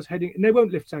 Russia was heading, and they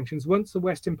won't lift sanctions. Once the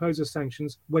West imposes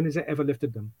sanctions, when has it ever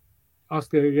lifted them?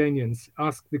 Ask the Iranians,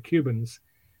 ask the Cubans.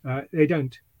 They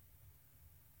don't.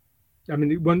 I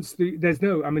mean, there's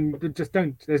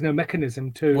no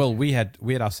mechanism to. Well, we had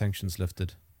our sanctions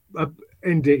lifted.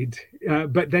 Indeed,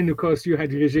 but then of course you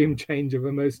had regime change of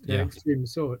a most extreme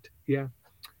sort. Yeah,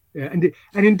 and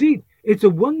indeed, it's a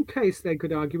one case they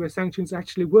could argue where sanctions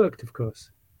actually worked. Of course.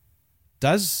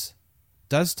 Does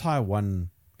Taiwan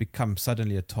become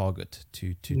suddenly a target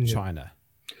to China?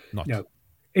 Not. No.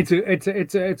 It's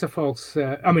a false.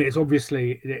 It's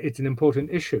obviously it's an important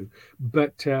issue,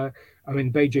 but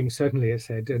Beijing certainly has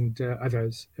said, and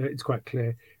others, it's quite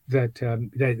clear that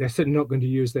they're certainly not going to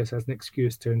use this as an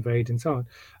excuse to invade and so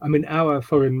on. Our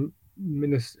foreign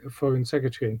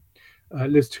secretary,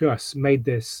 Liz Truss, made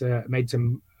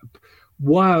some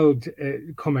wild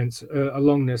comments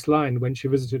along this line when she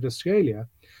visited Australia,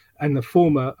 and the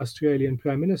former Australian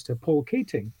Prime Minister Paul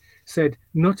Keating said,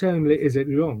 not only is it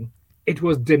wrong, it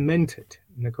was demented.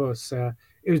 And of course,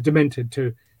 it was demented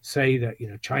to say that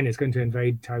China is going to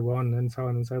invade Taiwan and so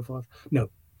on and so forth. No,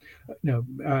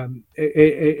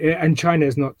 and China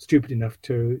is not stupid enough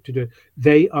to do it.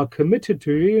 They are committed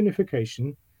to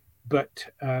reunification, but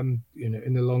in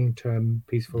the long term,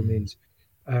 peaceful means.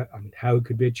 How it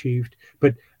could be achieved,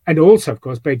 and also, of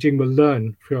course, Beijing will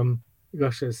learn from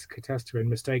Russia's catastrophe and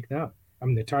mistake now.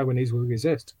 The Taiwanese will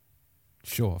resist.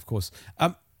 Sure, of course.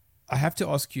 I have to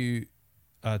ask you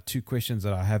two questions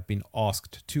that I have been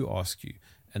asked to ask you,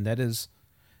 and that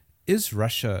is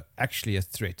Russia actually a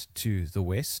threat to the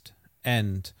West?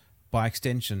 And by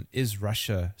extension, is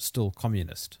Russia still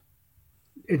communist?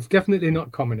 It's definitely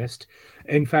not communist.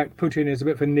 In fact, Putin is a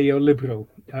bit of a neoliberal,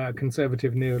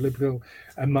 conservative neoliberal,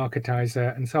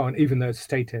 marketizer and so on, even though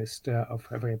statist of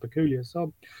a very peculiar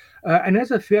sort. And as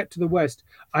a threat to the West,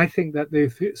 I think that the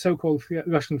so-called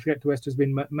Russian threat to the West has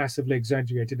been massively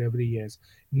exaggerated over the years.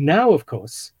 Now, of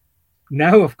course,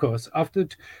 after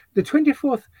the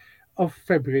 24th of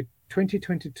February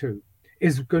 2022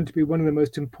 is going to be one of the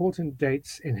most important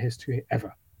dates in history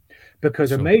ever,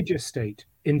 because a major state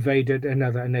invaded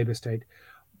a neighbor state,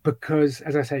 because,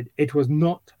 as I said, it was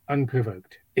not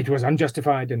unprovoked. It was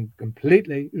unjustified and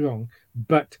completely wrong,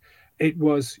 but it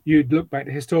was, you'd look back,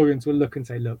 the historians will look and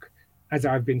say, look, as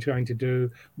I've been trying to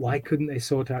do, why couldn't they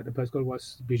sort out the post-Cold War?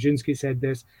 Brzezinski said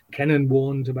this, Kennan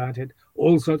warned about it,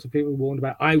 all sorts of people warned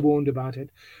about it, I warned about it.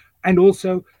 And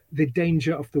also the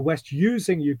danger of the West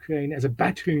using Ukraine as a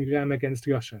battering ram against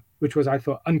Russia, which was, I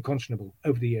thought, unconscionable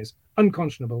over the years.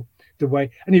 Unconscionable, the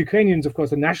way. And the Ukrainians, of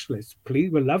course, the nationalists,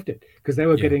 loved it because they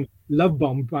were getting love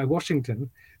bombed by Washington.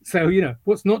 So,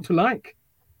 what's not to like?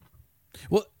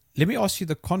 Well, let me ask you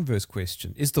the converse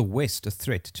question. Is the West a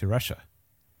threat to Russia?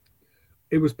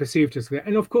 It was perceived as threat,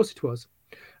 and of course it was,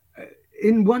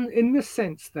 in the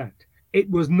sense that it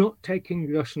was not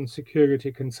taking Russian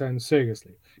security concerns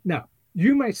seriously. Now,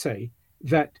 you may say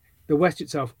that the West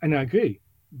itself, and I agree,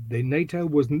 the NATO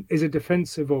is a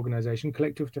defensive organization,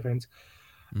 collective defense.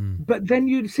 But then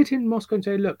you sit in Moscow and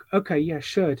say, look, okay, yeah,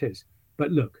 sure it is.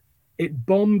 But look, it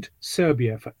bombed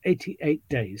Serbia for 88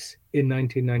 days in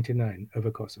 1999 over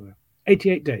Kosovo.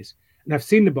 88 days. And I've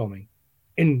seen the bombing.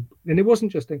 And it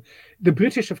wasn't just the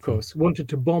British, of course, wanted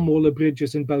to bomb all the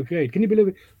bridges in Belgrade. Can you believe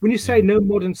it? When you say no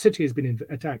modern city has been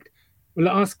attacked, well,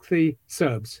 ask the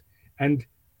Serbs. And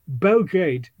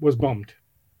Belgrade was bombed.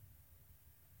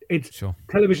 Its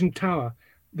television tower,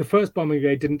 the first bombing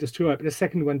raid didn't destroy it, but the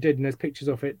second one did, and there's pictures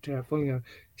of it falling out.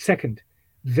 Second,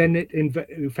 then it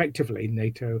effectively,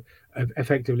 NATO,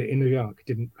 effectively in Iraq,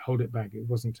 didn't hold it back. It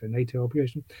wasn't a NATO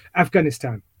operation.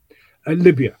 Afghanistan,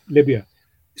 Libya.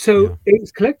 So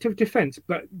it's collective defense,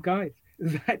 but guys,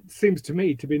 that seems to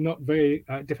me to be not very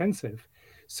defensive.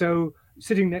 So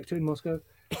sitting next to in Moscow,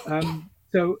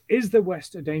 so is the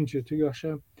West a danger to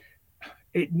Russia?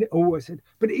 It always said,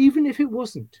 but even if it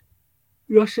wasn't,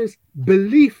 Russia's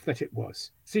belief that it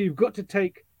was. So you've got to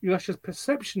take Russia's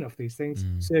perception of these things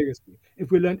seriously.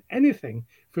 If we learn anything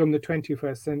from the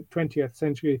 20th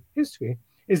century history,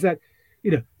 is that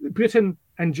Britain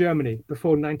and Germany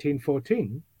before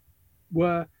 1914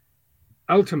 were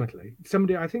ultimately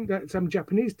I think that some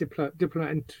Japanese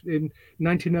diplomat in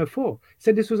 1904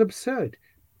 said this was absurd.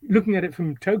 Looking at it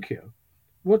from Tokyo,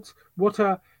 what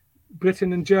are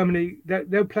Britain and Germany?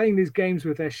 They're playing these games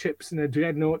with their ships and their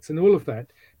dreadnoughts and all of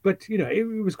that. But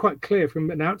it was quite clear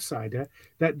from an outsider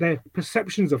that their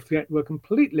perceptions of threat were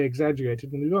completely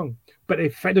exaggerated and wrong. But they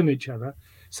fed on each other.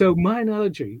 So my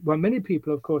analogy, well, many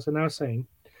people, of course, are now saying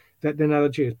that the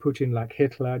analogy is Putin like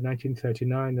Hitler,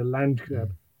 1939, the land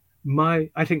grab.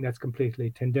 I think that's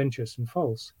completely tendentious and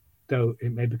false, though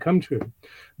it may become true.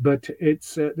 But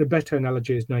it's the better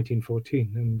analogy is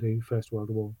 1914 and the First World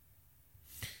War.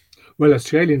 Well,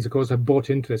 Australians, of course, have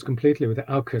bought into this completely with the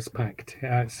AUKUS Pact.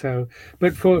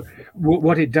 But for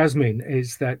what it does mean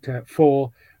is that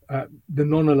for the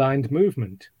non-aligned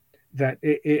movement, that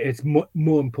it's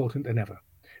more important than ever.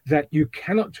 That you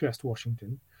cannot trust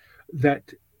Washington,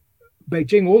 that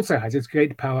Beijing also has its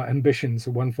great power ambitions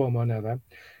in one form or another.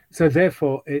 So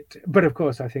therefore but of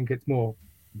course, I think it's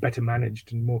better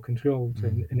managed and more controlled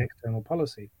in external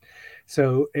policy.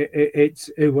 So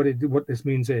what this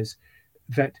means is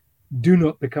that do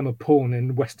not become a pawn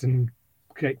in Western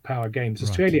great power games. Right.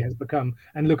 Australia has become,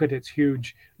 and look at its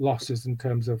huge losses in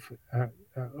terms of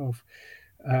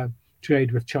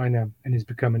trade with China, and has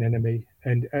become an enemy.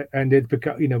 And it's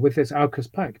become, with this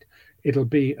AUKUS Pact, it'll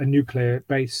be a nuclear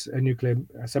base, a nuclear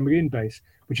submarine base,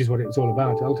 which is what it's all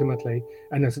about ultimately,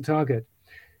 and as a target.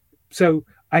 So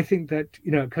I think that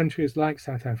countries like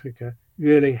South Africa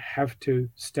really have to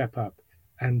step up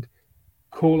and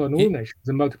call on all nations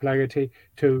and multipolarity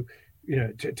to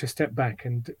step back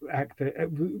and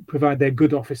provide their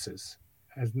good officers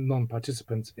as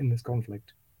non-participants in this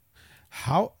conflict.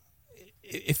 How,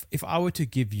 if I were to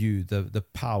give you the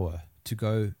power to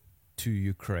go to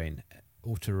Ukraine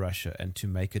or to Russia and to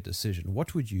make a decision,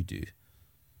 what would you do?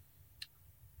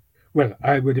 Well,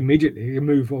 I would immediately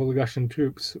remove all the Russian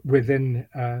troops within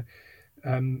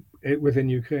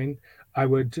Ukraine. I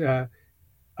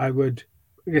would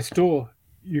restore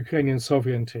Ukrainian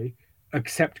sovereignty,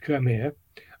 accept Crimea.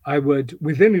 I would,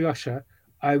 within Russia,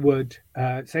 I would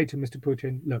say to Mr.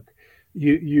 Putin, look,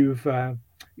 you've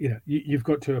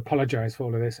got to apologize for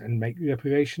all of this and make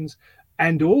reparations,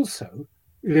 and also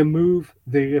remove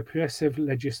the repressive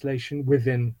legislation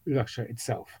within Russia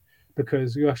itself,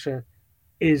 because Russia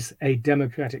is a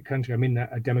democratic country. I mean,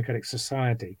 a democratic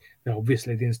society. Now,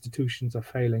 obviously, the institutions are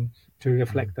failing to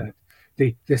reflect that.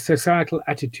 The societal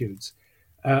attitudes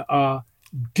are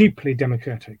deeply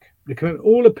democratic.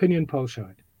 All opinion polls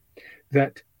showed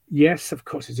that, yes, of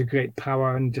course, it's a great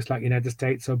power, and just like the United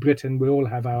States or Britain, we all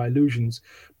have our illusions,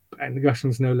 and the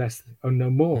Russians no less or no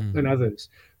more than others.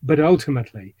 But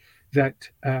ultimately, that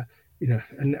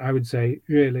and I would say,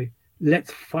 really,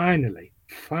 let's finally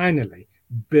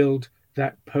build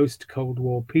that post-Cold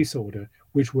War peace order,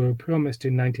 which were promised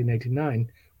in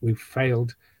 1989. We've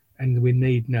failed, and we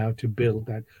need now to build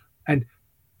that. And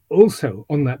also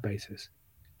on that basis,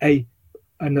 an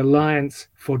alliance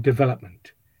for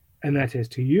development, and that is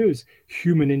to use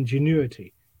human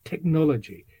ingenuity,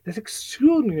 technology. There's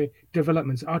extraordinary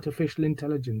developments, artificial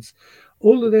intelligence,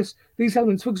 all of this, these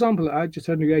elements. For example, I just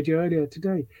heard on the radio earlier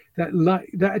today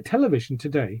that a television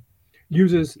today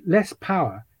uses less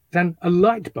power than a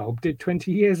light bulb did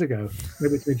 20 years ago.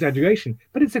 Maybe it's an exaggeration,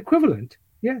 but it's equivalent.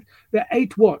 Yeah, they're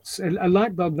 8 watts. A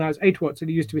light bulb now is 8 watts, and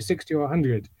it used to be 60 or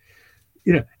 100.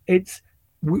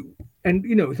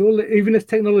 With all even this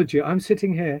technology, I'm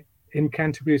sitting here in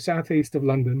Canterbury, southeast of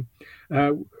London,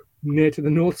 near to the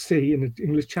North Sea in the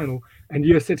English Channel, and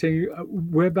you're sitting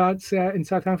whereabouts in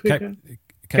South Africa?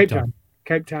 Cape Town.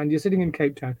 Cape Town. You're sitting in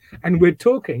Cape Town, and we're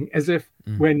talking as if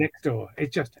we're next door.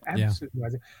 It's just absolutely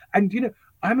amazing. And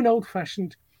I'm an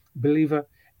old-fashioned believer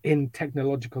in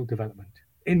technological development,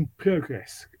 in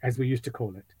progress, as we used to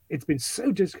call it. It's been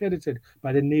so discredited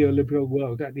by the neoliberal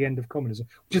world at the end of communism,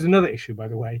 which is another issue, by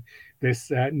the way,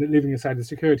 this leaving aside the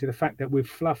security, the fact that we've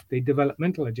fluffed the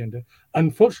developmental agenda.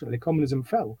 Unfortunately, communism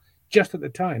fell just at the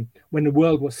time when the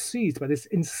world was seized by this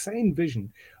insane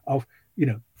vision of,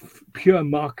 pure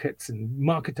markets and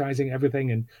marketizing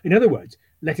everything. And in other words,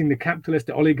 letting the capitalist,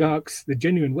 the oligarchs, the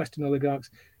genuine Western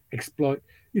oligarchs exploit.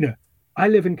 I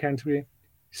live in Canterbury.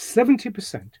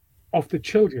 70% of the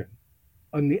children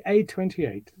on the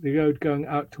A28, the road going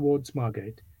out towards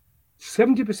Margate,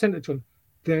 70% of the children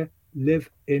there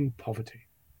live in poverty.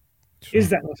 Sure. Is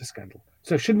that not a scandal?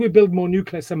 So should we build more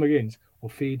nuclear submarines or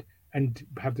feed and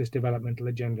have this developmental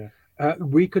agenda?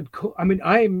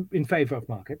 I'm in favor of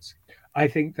markets. I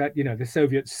think that, the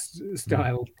Soviet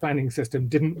style planning system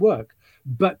didn't work,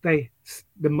 but the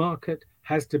market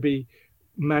has to be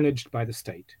managed by the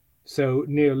state. So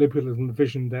neoliberalism, the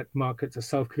vision that markets are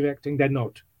self-correcting, they're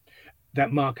not.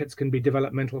 That markets can be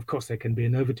developmental, of course they can be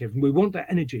innovative. And we want that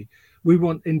energy. We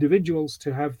want individuals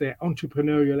to have their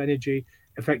entrepreneurial energy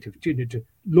effective, to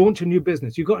launch a new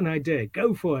business. You've got an idea,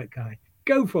 go for it, Guy,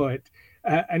 go for it.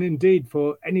 And indeed,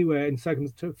 for anywhere in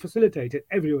circumstances, to facilitate it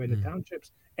everywhere in the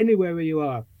townships, anywhere where you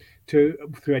are, through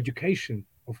education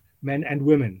of men and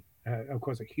women. Of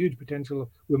course, a huge potential of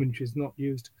women which is not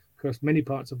used across many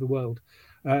parts of the world.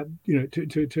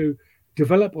 To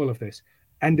develop all of this.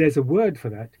 And there's a word for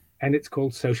that, and it's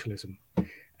called socialism.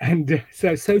 And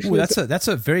so socialism... Ooh, that's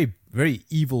a very, very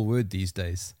evil word these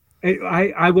days.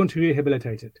 I want to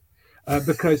rehabilitate it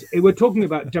because we're talking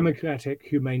about democratic,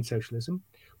 humane socialism.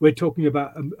 We're talking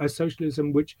about a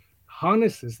socialism which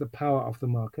harnesses the power of the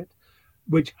market,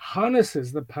 which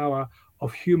harnesses the power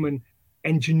of human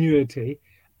ingenuity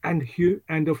and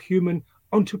of human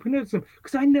entrepreneurship.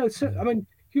 Because I know,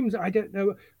 humans, I don't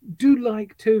know, do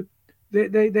like to,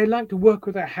 they like to work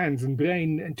with their hands and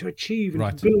brain and to achieve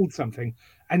and to build something.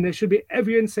 And there should be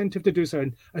every incentive to do so.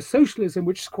 And a socialism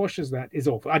which squashes that is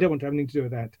awful. I don't want to have anything to do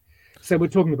with that. So we're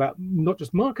talking about not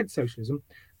just market socialism,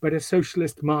 but a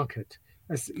socialist market,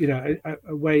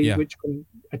 a way which can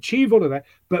achieve all of that,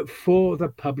 but for the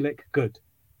public good.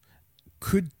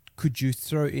 Could you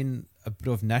throw in a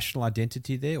bit of national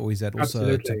identity there, or is that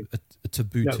also a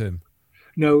taboo term?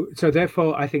 No, so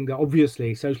therefore I think that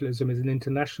obviously socialism is an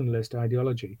internationalist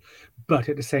ideology, but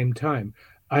at the same time,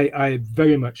 I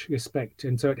very much respect,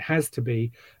 and so it has to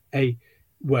be a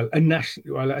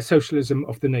socialism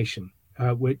of the nation,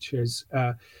 which is,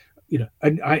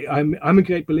 and I'm a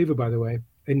great believer, by the way,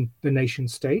 in the nation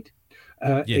state,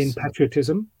 in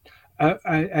patriotism.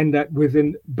 And that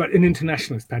but an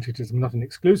internationalist patriotism, not an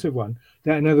exclusive one,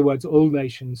 that in other words, all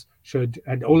nations should,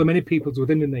 and all the many peoples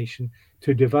within the nation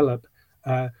to develop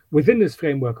within this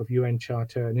framework of UN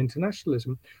Charter and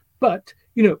internationalism. But,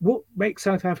 what makes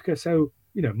South Africa so,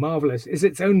 marvelous is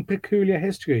its own peculiar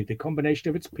history, the combination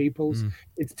of its peoples,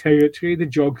 its territory, the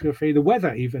geography, the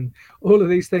weather, even all of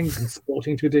these things, and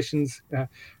sporting traditions. And,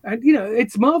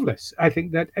 it's marvelous. I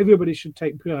think that everybody should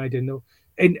take pride in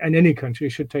and any country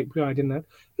should take pride in that.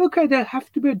 Okay, there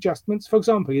have to be adjustments. For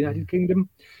example, United Kingdom,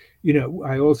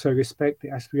 I also respect the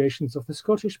aspirations of the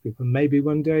Scottish people. Maybe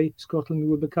one day Scotland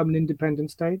will become an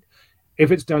independent state.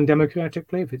 If it's done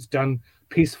democratically, if it's done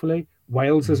peacefully,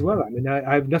 Wales as well. I mean,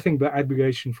 I have nothing but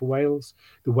admiration for Wales,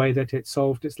 the way that it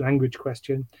solved its language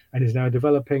question and is now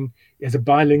developing as a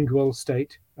bilingual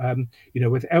state,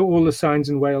 with all the signs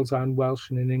in Wales are in Welsh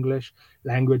and in English,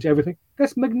 language, everything.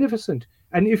 That's magnificent.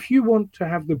 And if you want to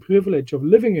have the privilege of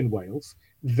living in Wales,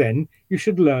 then you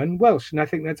should learn Welsh. And I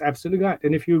think that's absolutely right.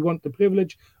 And if you want the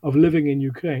privilege of living in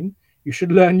Ukraine, you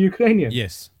should learn Ukrainian.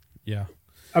 Yes. Yeah.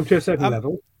 Up to a certain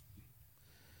level.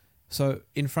 So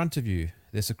in front of you,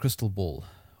 there's a crystal ball.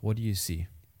 What do you see?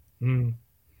 I'm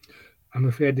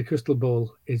afraid the crystal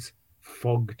ball is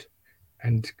fogged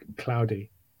and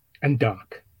cloudy and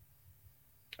dark.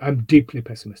 I'm deeply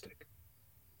pessimistic.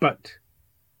 But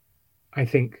I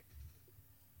think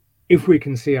if we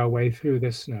can see our way through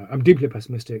this now, I'm deeply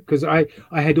pessimistic because I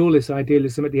had all this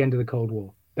idealism at the end of the Cold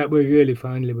War that we really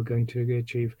finally were going to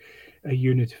achieve a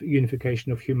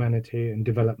unification of humanity and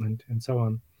development and so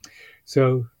on.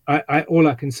 So I all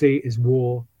I can see is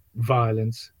war,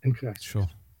 violence, and crisis.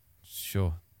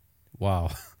 Sure.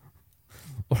 Wow.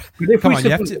 Come on,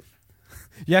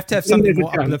 you have to have something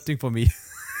more uplifting for me.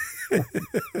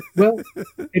 Well,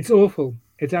 it's awful.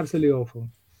 It's absolutely awful.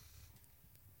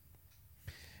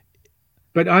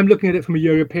 But I'm looking at it from a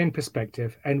European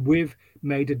perspective, and we've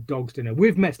made a dog's dinner.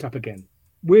 We've messed up again.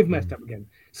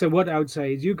 So what I would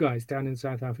say is, you guys down in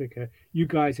South Africa, you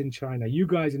guys in China, you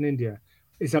guys in India,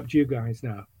 it's up to you guys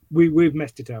now. We've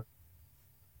messed it up.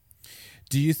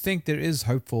 Do you think there is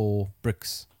hope for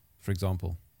BRICS, for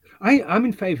example? I'm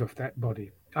in favor of that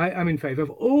body. I'm in favor of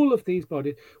all of these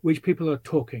bodies which people are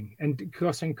talking and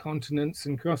crossing continents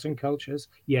and crossing cultures.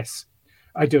 Yes,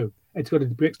 I do. It's got a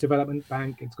BRICS Development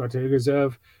Bank. It's got a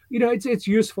reserve. It's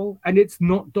useful, and it's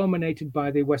not dominated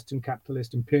by the Western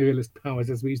capitalist imperialist powers,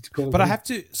 as we used to call them. But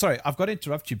I've got to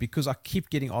interrupt you because I keep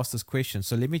getting asked this question.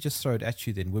 So let me just throw it at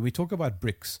you then. When we talk about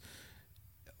BRICS,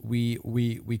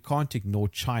 we can't ignore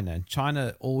China. And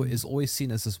China is always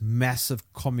seen as this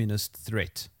massive communist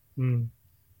threat.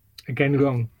 Again,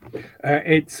 wrong.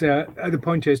 The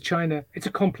point is, China, it's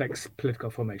a complex political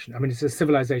formation. I mean, it's a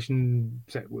civilization,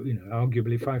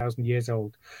 arguably 5,000 years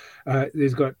old.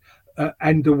 There's got,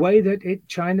 and the way that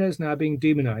China is now being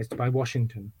demonized by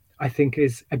Washington, I think,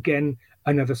 is again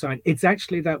another sign. It's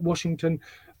actually that Washington,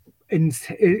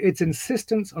 its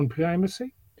insistence on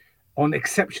primacy, on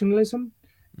exceptionalism,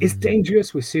 is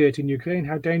dangerous. We see it in Ukraine,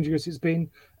 how dangerous it's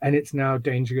been, and it's now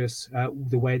dangerous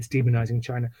the way it's demonizing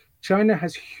China. China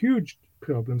has huge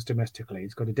problems domestically.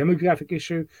 It's got a demographic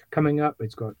issue coming up.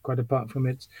 It's got, quite apart from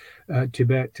its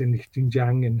Tibet and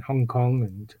Xinjiang and Hong Kong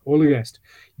and all the rest.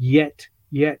 Yet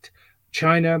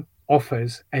China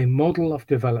offers a model of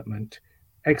development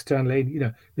externally.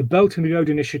 The Belt and Road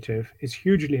Initiative is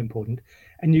hugely important,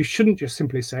 and you shouldn't just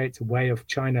simply say it's a way of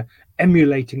China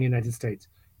emulating the United States.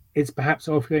 It's perhaps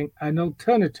offering an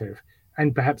alternative,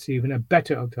 and perhaps even a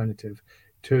better alternative,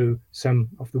 to some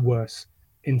of the worst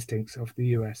instincts of the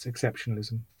US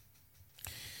exceptionalism.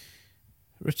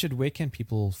 Richard, where can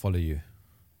people follow you?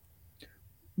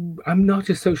 I'm not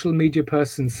a social media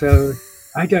person, so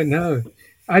I don't know.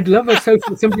 I'd love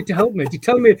somebody to help me, to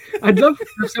tell me. I'd love to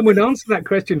have someone answer that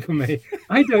question for me.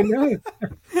 I don't know.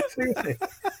 Seriously.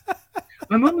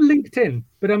 I'm on LinkedIn,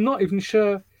 but I'm not even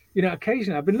sure.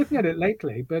 Occasionally, I've been looking at it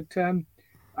lately, but I'm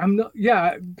not.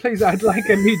 Yeah, please, I'd like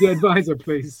a media advisor,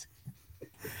 please.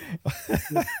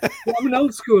 I'm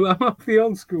off the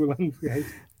old school, I'm afraid.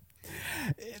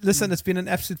 Listen, it's been an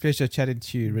absolute pleasure chatting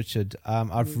to you, Richard.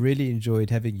 I've really enjoyed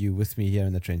having you with me here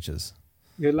in the trenches.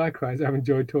 Yeah, likewise. I've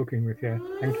enjoyed talking with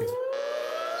you. Thank you.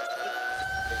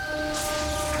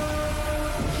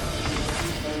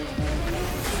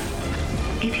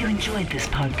 If you enjoyed this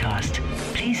podcast,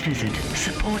 please visit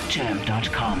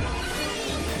supportgerm.com.